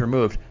wisdom teeth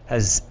removed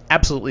has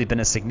absolutely been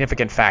a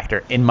significant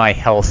factor in my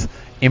health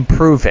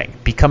improving,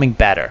 becoming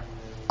better.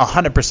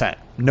 100%.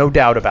 No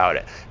doubt about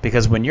it.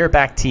 Because when your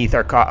back teeth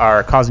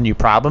are causing you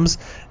problems,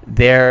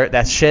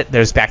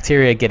 there's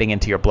bacteria getting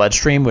into your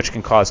bloodstream, which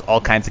can cause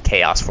all kinds of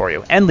chaos for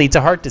you and lead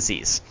to heart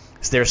disease.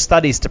 So there are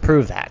studies to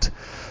prove that.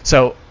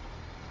 So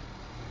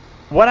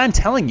what I'm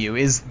telling you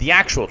is the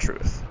actual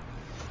truth.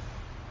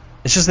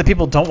 It's just that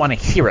people don't want to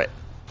hear it.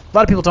 A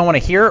lot of people don't want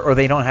to hear it, or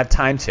they don't have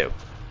time to.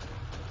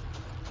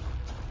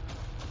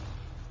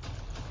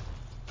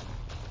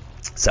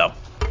 So,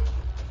 I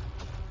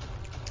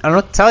don't know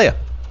what to tell you.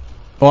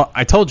 Well,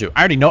 I told you.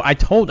 I already know.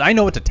 I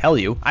know what to tell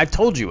you. I've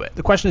told you it.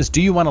 The question is,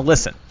 do you want to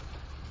listen?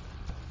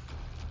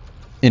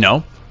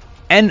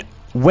 And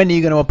when are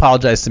you going to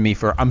apologize to me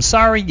for, I'm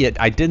sorry, yet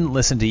I didn't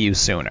listen to you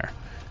sooner?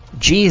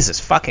 Jesus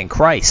fucking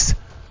Christ.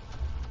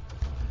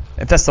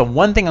 If that's the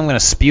one thing I'm going to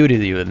spew to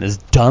you in this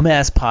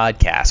dumbass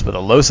podcast with a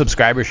low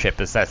subscribership,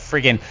 is that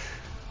friggin'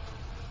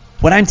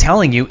 what I'm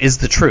telling you is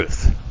the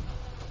truth.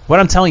 What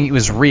I'm telling you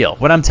is real.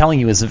 What I'm telling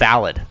you is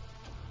valid.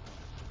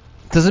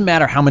 It doesn't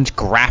matter how much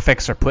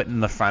graphics are put in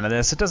the front of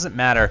this. It doesn't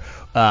matter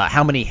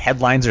how many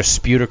headlines are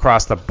spewed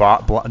across the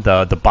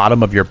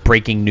bottom of your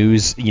breaking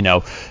news,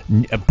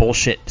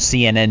 bullshit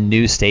CNN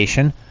news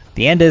station. At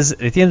the end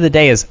of the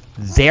day is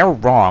they're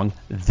wrong.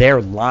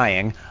 They're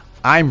lying.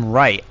 I'm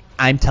right.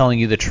 I'm telling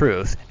you the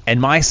truth,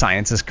 and my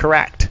science is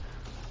correct.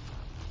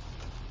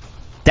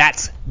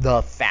 That's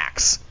the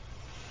facts.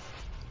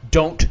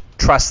 Don't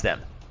trust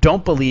them.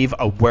 Don't believe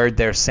a word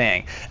they're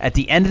saying. At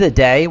the end of the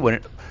day,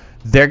 when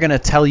they're going to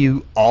tell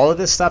you all of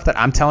this stuff that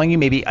I'm telling you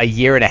maybe a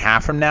year and a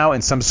half from now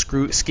in some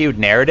skewed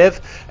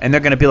narrative, and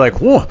they're going to be like,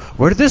 whoa,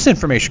 where did this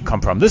information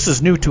come from? This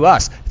is new to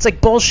us. It's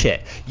like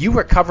bullshit. You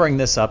were covering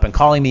this up and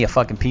calling me a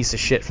fucking piece of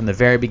shit from the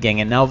very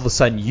beginning, and now all of a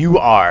sudden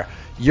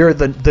you're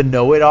the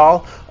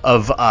know-it-all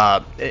of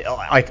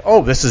like,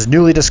 oh, this is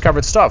newly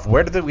discovered stuff.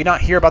 Where did we not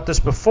hear about this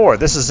before?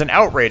 This is an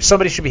outrage.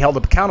 Somebody should be held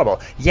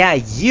accountable. Yeah,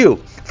 you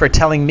for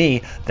telling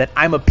me that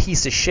I'm a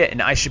piece of shit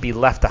and I should be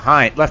left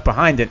behind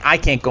and I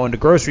can't go into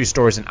grocery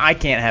stores and I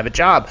can't have a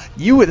job.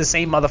 You were the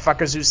same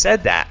motherfuckers who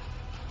said that.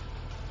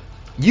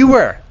 You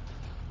were.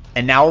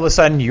 And now all of a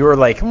sudden you're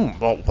like,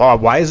 well,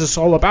 why is this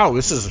all about?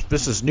 This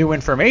is new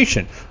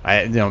information.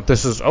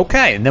 This is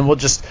okay. And then they'll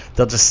just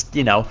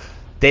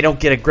they don't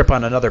get a grip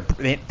on another.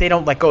 They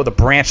don't let go of the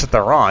branch that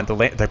they're on,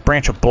 the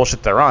branch of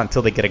bullshit they're on,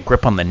 until they get a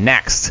grip on the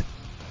next.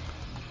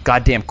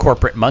 Goddamn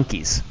corporate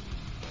monkeys.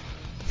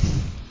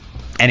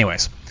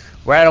 Anyways,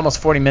 we're at almost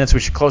 40 minutes.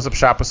 We should close up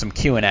shop with some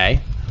Q&A.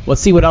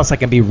 Let's see what else I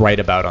can be right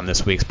about on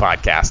this week's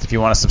podcast. If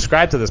you want to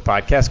subscribe to this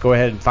podcast, go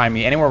ahead and find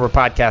me anywhere where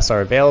podcasts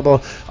are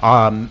available.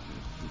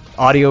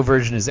 Audio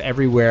version is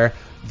everywhere.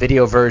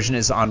 Video version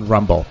is on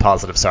Rumble,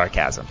 Positive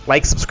Sarcasm.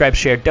 Like, subscribe,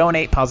 share,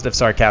 donate,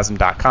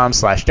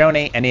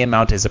 positivesarcasm.com/donate. Any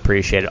amount is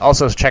appreciated.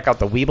 Also, check out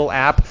the Weeble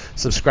app.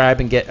 Subscribe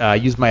and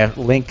use my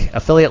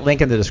affiliate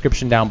link in the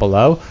description down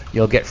below.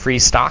 You'll get free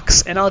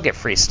stocks, and I'll get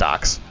free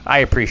stocks. I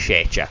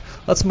appreciate you.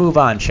 Let's move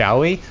on, shall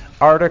we?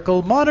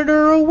 Article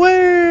monitor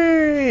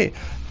away!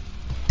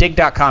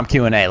 Dig.com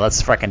Q&A.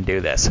 Let's frickin'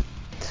 do this.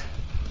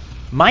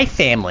 My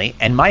family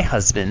and my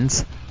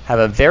husband's have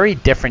a very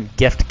different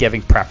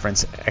gift-giving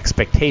preference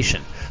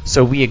expectation.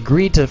 So we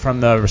agreed to,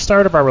 from the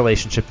start of our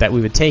relationship, that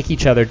we would take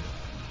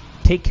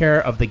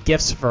care of the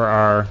gifts for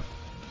our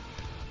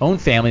own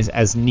families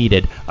as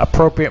needed,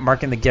 appropriate,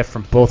 marking the gift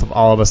from both of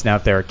all of us now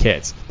that there are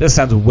kids. This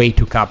sounds way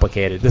too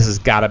complicated. This has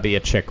got to be a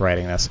chick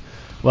writing this.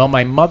 Well,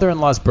 my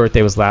mother-in-law's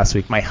birthday was last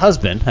week. My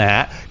husband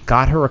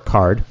got her a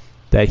card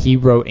that he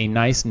wrote a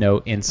nice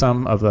note in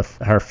some of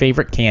her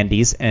favorite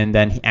candies, and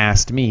then he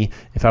asked me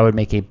if I would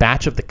make a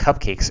batch of the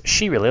cupcakes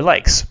she really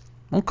likes.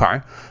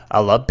 Okay. I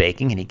love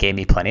baking, and he gave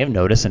me plenty of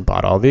notice and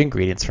bought all the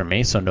ingredients for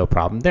me, so no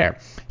problem there.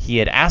 He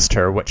had asked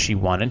her what she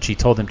wanted. She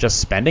told him just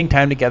spending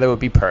time together would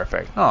be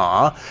perfect.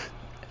 Aww.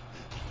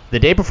 The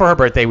day before her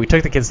birthday, we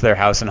took the kids to their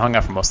house and hung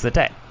out for most of the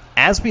day.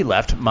 As we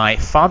left, my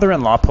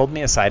father-in-law pulled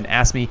me aside and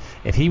asked me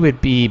if he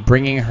would be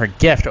bringing her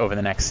gift over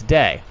the next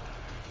day.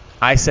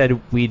 I said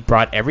we'd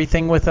brought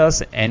everything with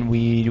us and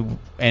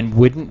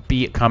wouldn't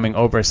be coming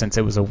over since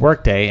it was a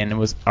work day and it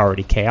was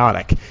already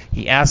chaotic.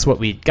 He asked what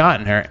we'd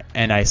gotten her,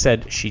 and I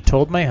said she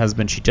told my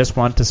husband she just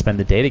wanted to spend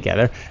the day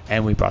together,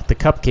 and we brought the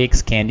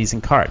cupcakes, candies,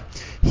 and card.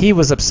 He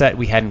was upset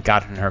we hadn't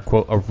gotten her,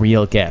 quote, a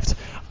real gift.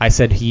 I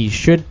said he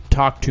should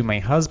talk to my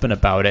husband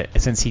about it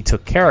since he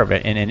took care of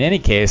it, and in any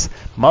case,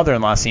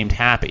 mother-in-law seemed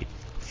happy.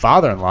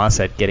 Father-in-law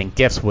said getting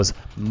gifts was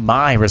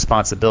my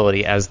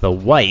responsibility as the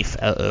wife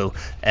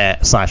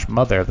 /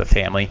 mother of the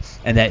family,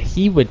 and that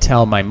he would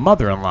tell my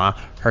mother-in-law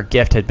her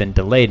gift had been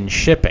delayed in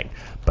shipping,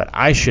 but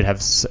I should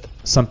have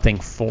something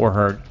for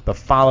her the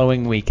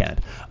following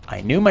weekend.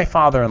 I knew my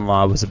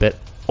father-in-law was a bit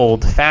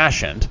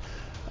old-fashioned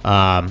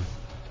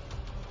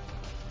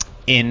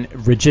in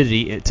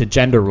rigidity to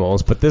gender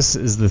roles, but this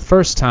is the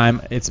first time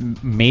it's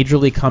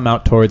majorly come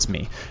out towards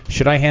me.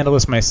 Should I handle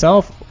this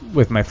myself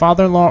with my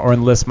father-in-law or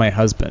enlist my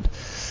husband?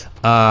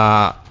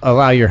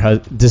 Allow your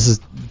husband.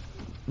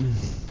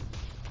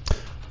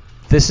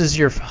 This is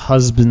your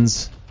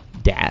husband's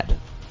dad.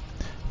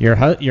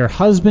 Your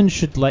husband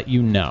should let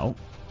you know.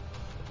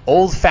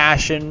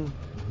 Old-fashioned,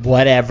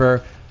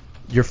 whatever.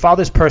 Your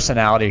father's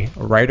personality,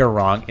 right or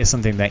wrong, is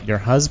something that your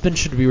husband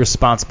should be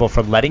responsible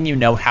for letting you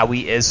know how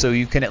he is, so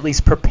you can at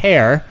least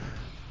prepare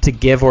to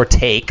give or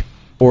take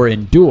or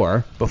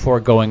endure before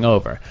going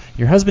over.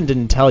 Your husband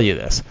didn't tell you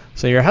this,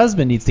 so your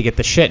husband needs to get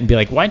the shit and be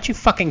like, why didn't you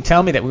fucking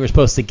tell me that we were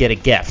supposed to get a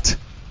gift?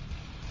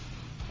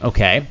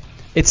 Okay.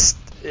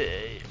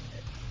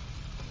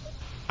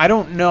 I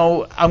don't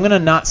know. I'm going to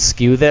not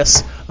skew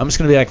this. I'm just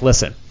going to be like,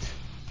 listen,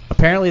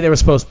 apparently there was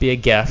supposed to be a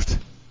gift.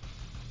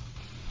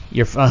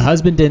 Your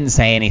husband didn't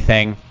say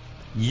anything.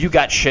 You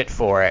got shit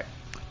for it.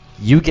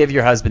 You give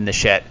your husband the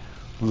shit.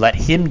 Let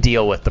him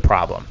deal with the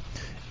problem.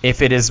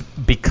 If it is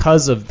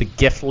because of the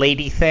gift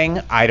lady thing,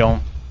 I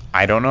don't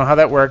know how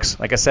that works.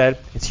 Like I said,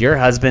 it's your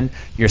husband.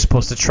 You're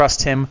supposed to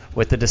trust him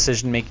with the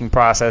decision-making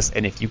process,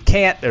 and if you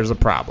can't, there's a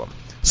problem.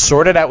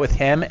 Sort it out with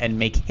him and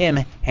make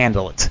him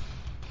handle it.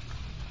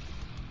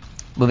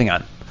 Moving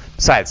on.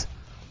 Besides,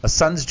 a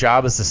son's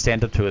job is to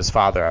stand up to his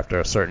father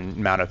after a certain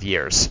amount of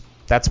years.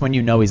 That's when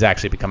you know he's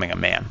actually becoming a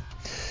man.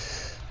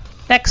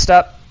 Next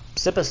up,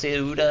 sip of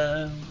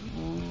soda.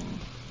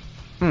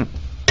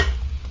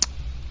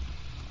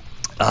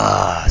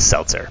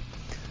 Seltzer.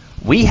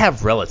 We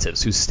have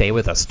relatives who stay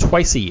with us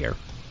twice a year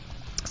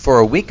for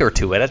a week or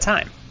two at a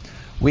time.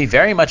 We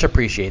very much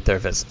appreciate their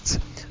visits.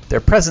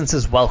 Their presence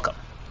is welcome.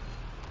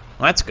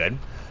 Well, that's good.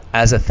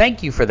 As a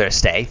thank you for their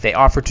stay, they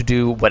offer to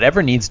do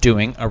whatever needs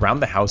doing around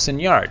the house and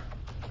yard.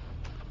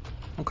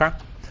 Okay.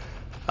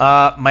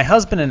 My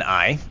husband and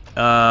I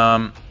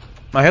are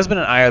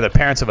the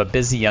parents of a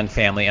busy young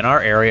family, and our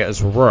area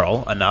is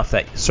rural enough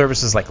that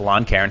services like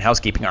lawn care and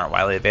housekeeping aren't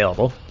widely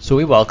available, so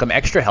we welcome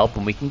extra help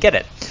when we can get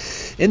it.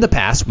 In the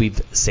past,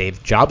 we've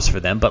saved jobs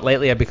for them, but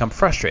lately I've become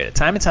frustrated.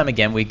 Time and time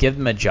again, we give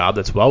them a job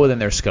that's well within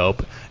their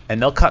scope,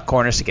 and they'll cut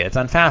corners to get it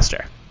done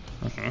faster.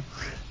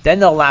 Then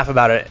they'll laugh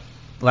about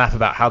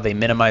how they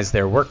minimize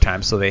their work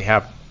time so they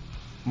have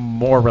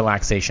more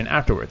relaxation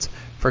afterwards.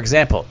 For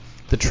example,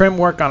 the trim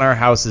work on our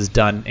house is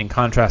done in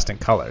contrasting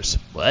colors.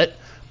 What?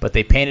 But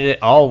they painted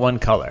it all one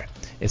color.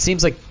 It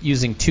seems like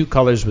using two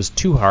colors was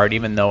too hard,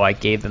 even though I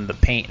gave them the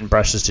paint and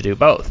brushes to do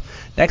both.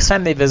 Next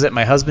time they visit,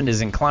 my husband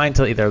is inclined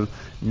to either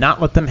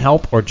not let them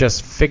help or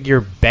just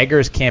figure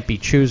beggars can't be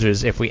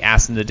choosers if we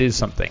ask them to do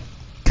something.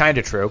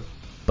 Kinda true,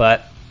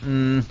 but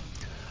I'm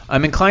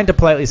inclined to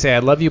politely say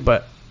I'd love you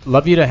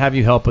to have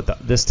you help with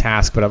this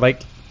task, but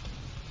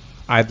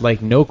I'd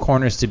like no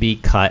corners to be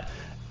cut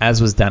as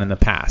was done in the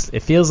past.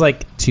 It feels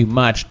like too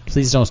much.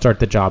 Please don't start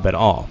the job at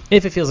all.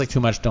 If it feels like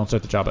too much, don't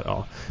start the job at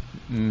all.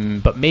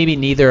 But maybe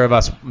neither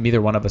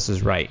one of us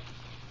is right.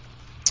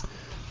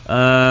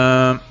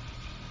 Well,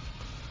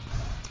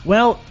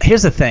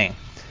 here's the thing.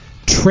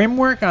 Trim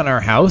work on our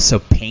house, so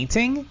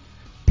painting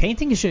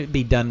should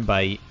be done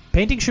by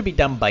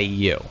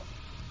you.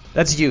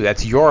 That's you.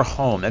 That's your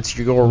home. That's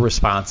your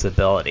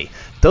responsibility.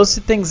 Those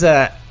are things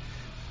that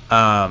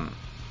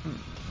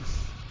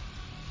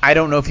I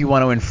don't know if you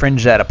want to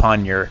infringe that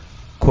upon your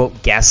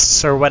quote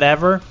guests or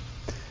whatever.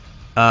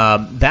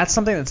 That's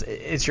something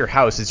it's your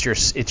house. It's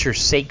your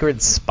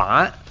sacred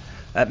spot.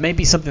 That may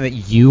be something that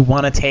you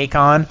want to take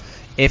on.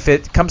 If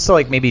it comes to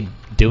like maybe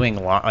doing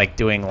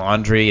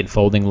laundry and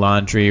folding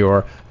laundry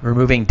or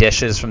removing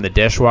dishes from the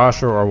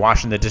dishwasher or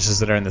washing the dishes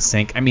that are in the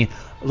sink. I mean,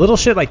 little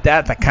shit like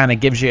that kind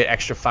of gives you an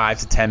extra 5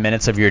 to 10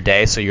 minutes of your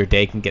day so your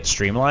day can get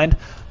streamlined.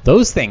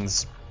 Those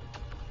things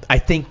I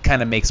think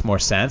kind of makes more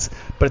sense.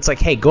 But it's like,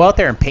 hey, go out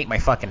there and paint my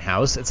fucking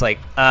house. It's like,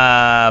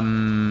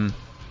 I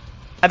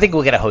think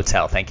we'll get a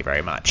hotel. Thank you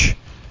very much.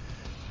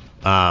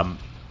 But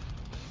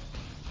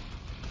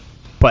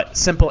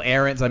simple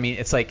errands, I mean,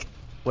 it's like,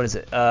 what is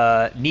it?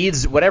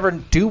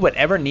 Do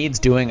whatever needs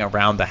doing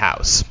around the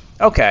house.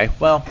 Okay,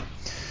 well,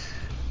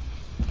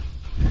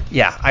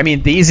 yeah. I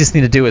mean, the easiest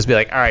thing to do is be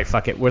like, all right,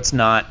 fuck it. Let's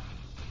not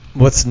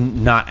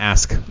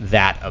ask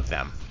that of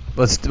them.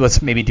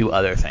 Let's maybe do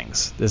other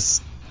things.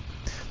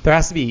 There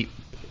has to be,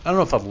 I don't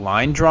know if a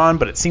line drawn,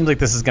 but it seems like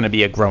this is going to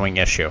be a growing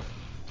issue.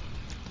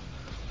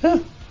 Huh.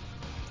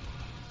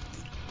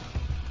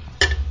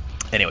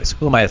 Anyways,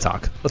 who am I to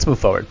talk? Let's move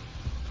forward.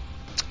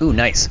 Ooh,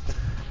 nice.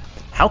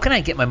 How can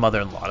I get my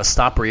mother-in-law to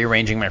stop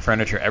rearranging my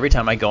furniture every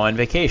time I go on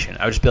vacation?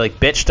 I would just be like,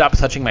 bitch, stop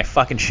touching my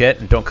fucking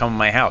shit and don't come to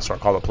my house or I'll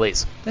call the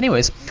police.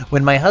 Anyways,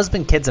 when my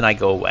husband, kids, and I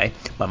go away,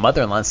 my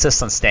mother-in-law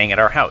insists on staying at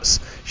our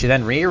house. She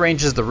then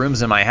rearranges the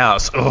rooms in my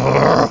house,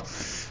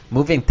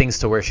 moving things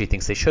to where she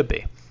thinks they should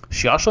be.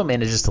 She also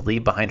manages to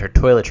leave behind her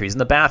toiletries in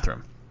the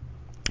bathroom.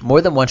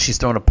 More than once she's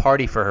thrown a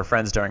party for her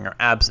friends during her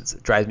absence.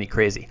 It drives me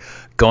crazy.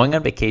 Going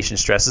on vacation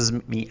stresses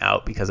me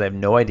out because I have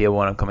no idea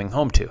what I'm coming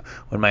home to.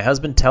 When my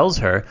husband tells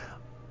her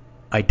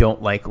I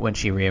don't like when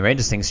she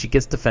rearranges things, she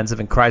gets defensive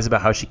and cries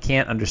about how she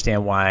can't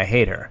understand why I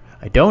hate her.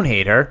 I don't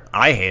hate her.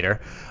 I hate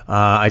her.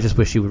 I just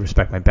wish she would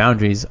respect my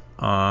boundaries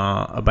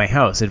of my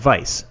house.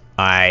 Advice.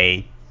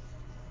 I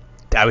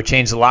would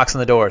change the locks on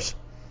the doors.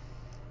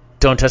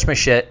 Don't touch my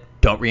shit.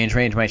 Don't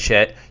rearrange my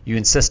shit. You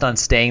insist on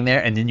staying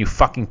there, and then you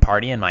fucking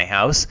party in my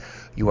house.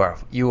 You are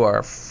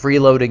a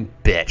freeloading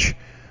bitch.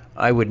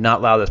 I would not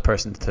allow this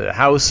person to the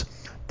house.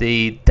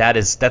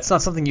 That's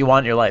not something you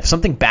want in your life.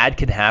 Something bad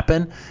could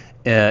happen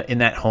in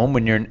that home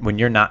when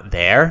you're not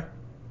there.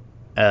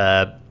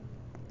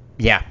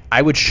 Yeah,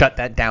 I would shut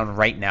that down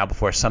right now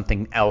before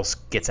something else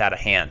gets out of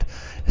hand.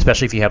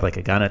 Especially if you have like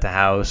a gun at the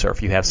house or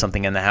if you have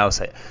something in the house.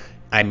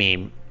 I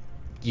mean,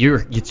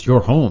 it's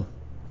your home.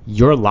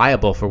 You're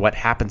liable for what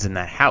happens in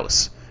that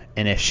house.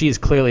 And if she's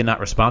clearly not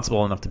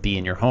responsible enough to be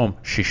in your home,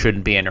 she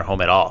shouldn't be in your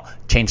home at all.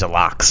 Change the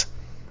locks.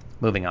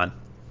 Moving on.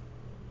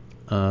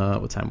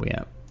 What time are we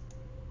at?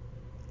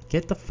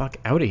 Get the fuck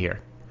out of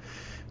here.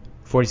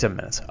 47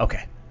 minutes.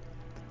 Okay.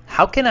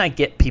 How can I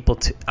get people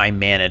I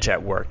manage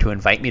at work to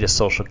invite me to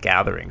social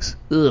gatherings?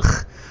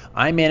 Ugh.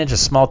 I manage a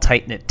small,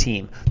 tight-knit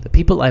team. The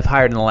people I've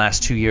hired in the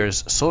last 2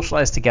 years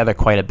socialize together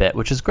quite a bit,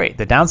 which is great.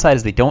 The downside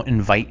is they don't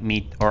invite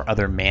me or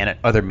other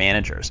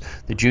managers.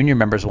 The junior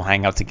members will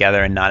hang out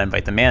together and not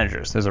invite the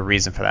managers. There's a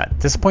reason for that.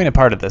 Disappointing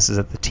part of this is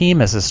that the team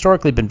has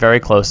historically been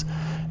very close,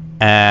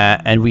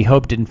 and we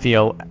hope didn't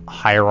feel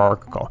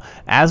hierarchical.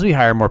 As we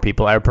hire more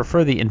people, I would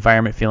prefer the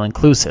environment feel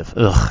inclusive.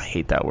 Ugh, I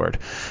hate that word.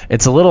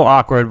 It's a little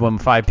awkward when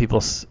 5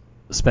 people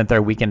spent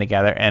their weekend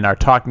together and are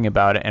talking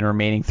about it and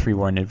remaining 3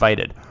 weren't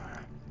invited.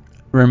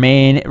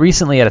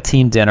 Recently at a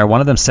team dinner,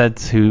 one of them said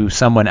to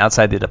someone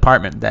outside the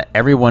department that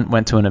everyone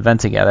went to an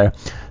event together.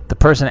 The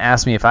person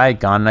asked me if I had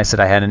gone, and I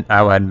said I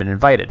hadn't been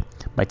invited.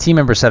 My team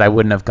member said I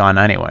wouldn't have gone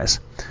anyways.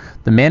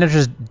 The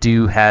managers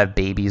do have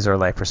babies or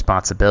life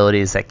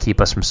responsibilities that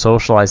keep us from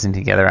socializing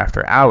together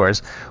after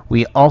hours.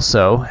 We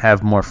also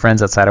have more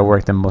friends outside of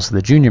work than most of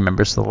the junior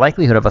members, so the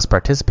likelihood of us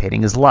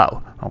participating is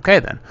low.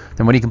 Okay, then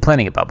what are you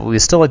complaining about? But we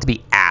still like to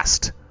be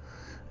asked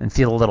and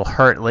feel a little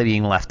hurt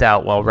being left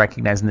out, while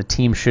recognizing the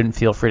team shouldn't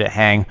feel free to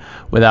hang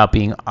without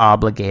being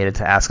obligated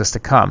to ask us to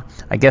come.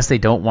 I guess they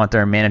don't want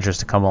their managers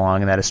to come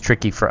along, and that is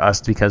tricky for us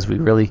because we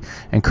really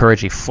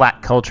encourage a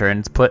flat culture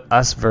and it's put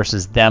us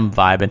versus them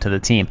vibe into the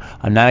team.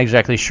 I'm not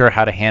exactly sure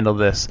how to handle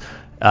this.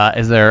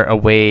 Is there a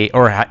way,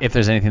 or if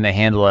there's anything to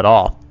handle at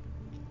all?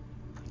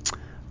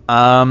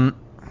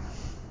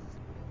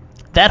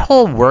 That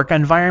whole work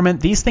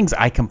environment, these things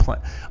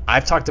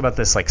I've talked about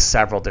this like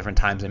several different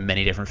times in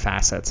many different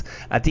facets.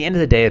 At the end of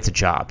the day, it's a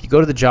job. You go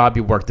to the job,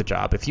 you work the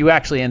job. If you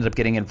actually end up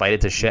getting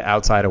invited to shit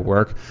outside of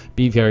work,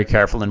 be very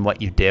careful in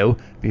what you do.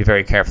 Be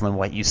very careful in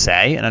what you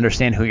say, and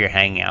understand who you're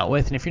hanging out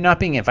with. And if you're not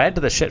being invited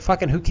to the shit,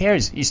 fucking who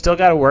cares? You still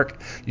got to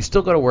work. You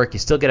still go to work. You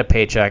still get a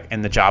paycheck,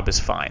 and the job is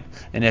fine.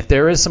 And if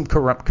there is some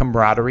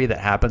camaraderie that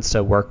happens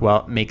to work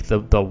well, make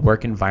the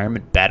work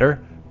environment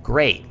better,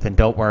 great. Then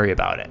don't worry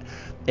about it.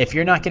 If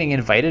you're not getting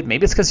invited,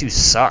 maybe it's because you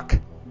suck.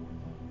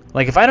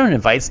 Like, if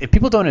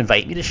people don't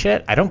invite me to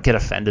shit, I don't get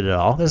offended at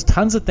all. There's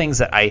tons of things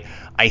that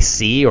I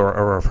see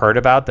or have heard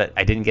about that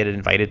I didn't get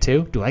invited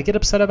to. Do I get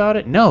upset about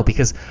it? No,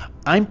 because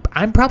I'm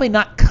probably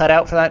not cut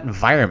out for that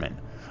environment.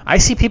 I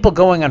see people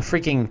going on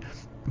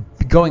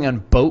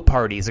boat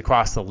parties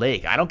across the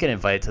lake. I don't get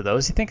invited to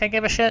those. You think I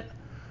give a shit?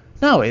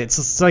 No,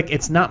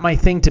 it's not my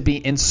thing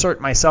to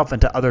insert myself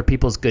into other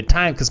people's good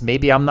time, because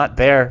maybe I'm not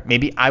there.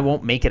 Maybe I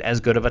won't make it as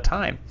good of a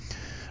time.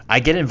 I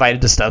get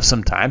invited to stuff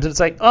sometimes, and it's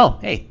like, oh,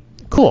 hey,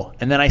 cool.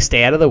 And then I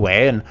stay out of the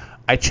way, and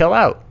I chill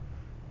out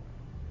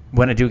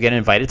when I do get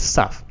invited to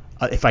stuff.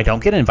 If I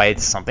don't get invited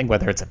to something,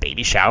 whether it's a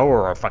baby shower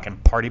or a fucking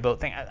party boat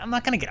thing, I'm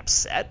not going to get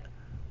upset.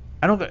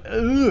 I don't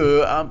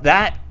go,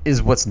 that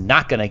is what's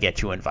not going to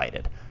get you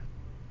invited.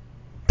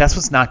 That's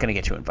what's not going to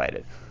get you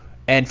invited.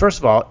 And first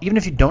of all, even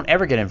if you don't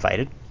ever get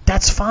invited,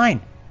 that's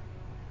fine.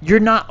 You're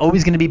not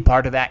always going to be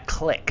part of that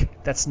clique.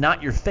 That's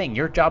not your thing.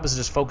 Your job is to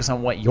just focus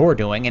on what you're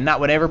doing and not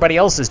what everybody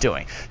else is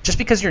doing. Just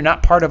because you're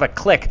not part of a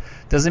clique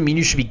doesn't mean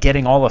you should be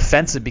getting all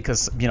offensive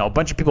because, a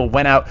bunch of people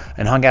went out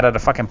and hung out at a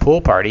fucking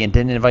pool party and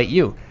didn't invite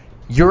you.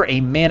 You're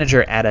a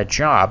manager at a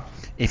job.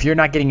 If you're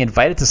not getting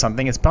invited to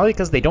something, it's probably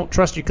because they don't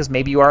trust you, because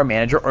maybe you are a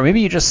manager, or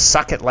maybe you just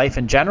suck at life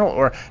in general,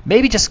 or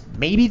maybe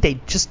they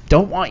just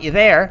don't want you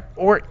there.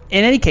 Or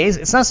in any case,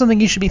 it's not something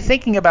you should be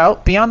thinking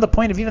about beyond the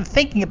point of even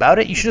thinking about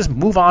it. You should just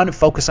move on and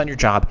focus on your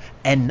job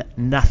and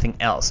nothing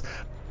else.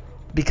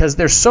 Because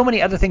there's so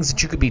many other things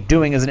that you could be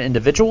doing as an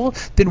individual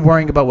than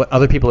worrying about what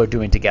other people are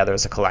doing together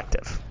as a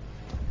collective.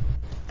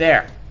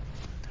 There.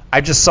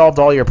 I just solved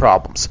all your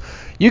problems.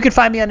 You can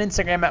find me on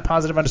Instagram at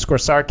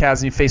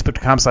 @positive_sarcasm,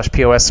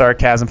 Facebook.com/POS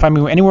sarcasm. Find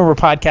me anywhere where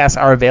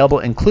podcasts are available,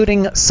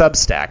 including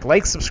Substack.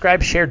 Like,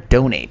 subscribe, share,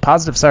 donate.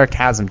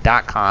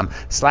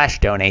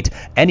 PositiveSarcasm.com/donate.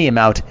 Any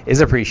amount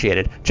is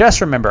appreciated. Just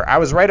remember, I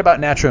was right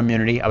about natural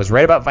immunity. I was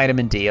right about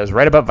vitamin D. I was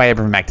right about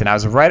ivermectin. I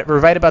was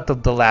right about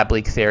the lab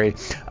leak theory.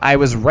 I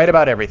was right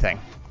about everything.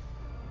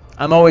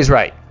 I'm always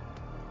right.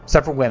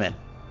 Except for women.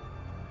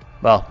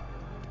 Well,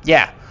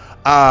 yeah.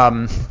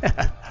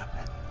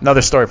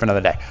 Another story for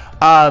another day.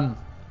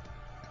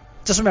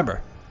 Just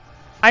remember,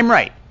 I'm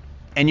right,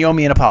 and you owe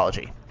me an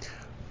apology.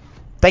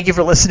 Thank you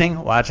for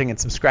listening, watching, and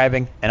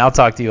subscribing, and I'll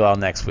talk to you all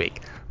next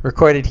week.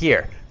 Recorded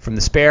here from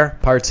the Spare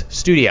Parts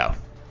Studio.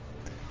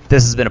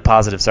 This has been a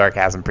Positive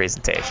Sarcasm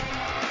presentation.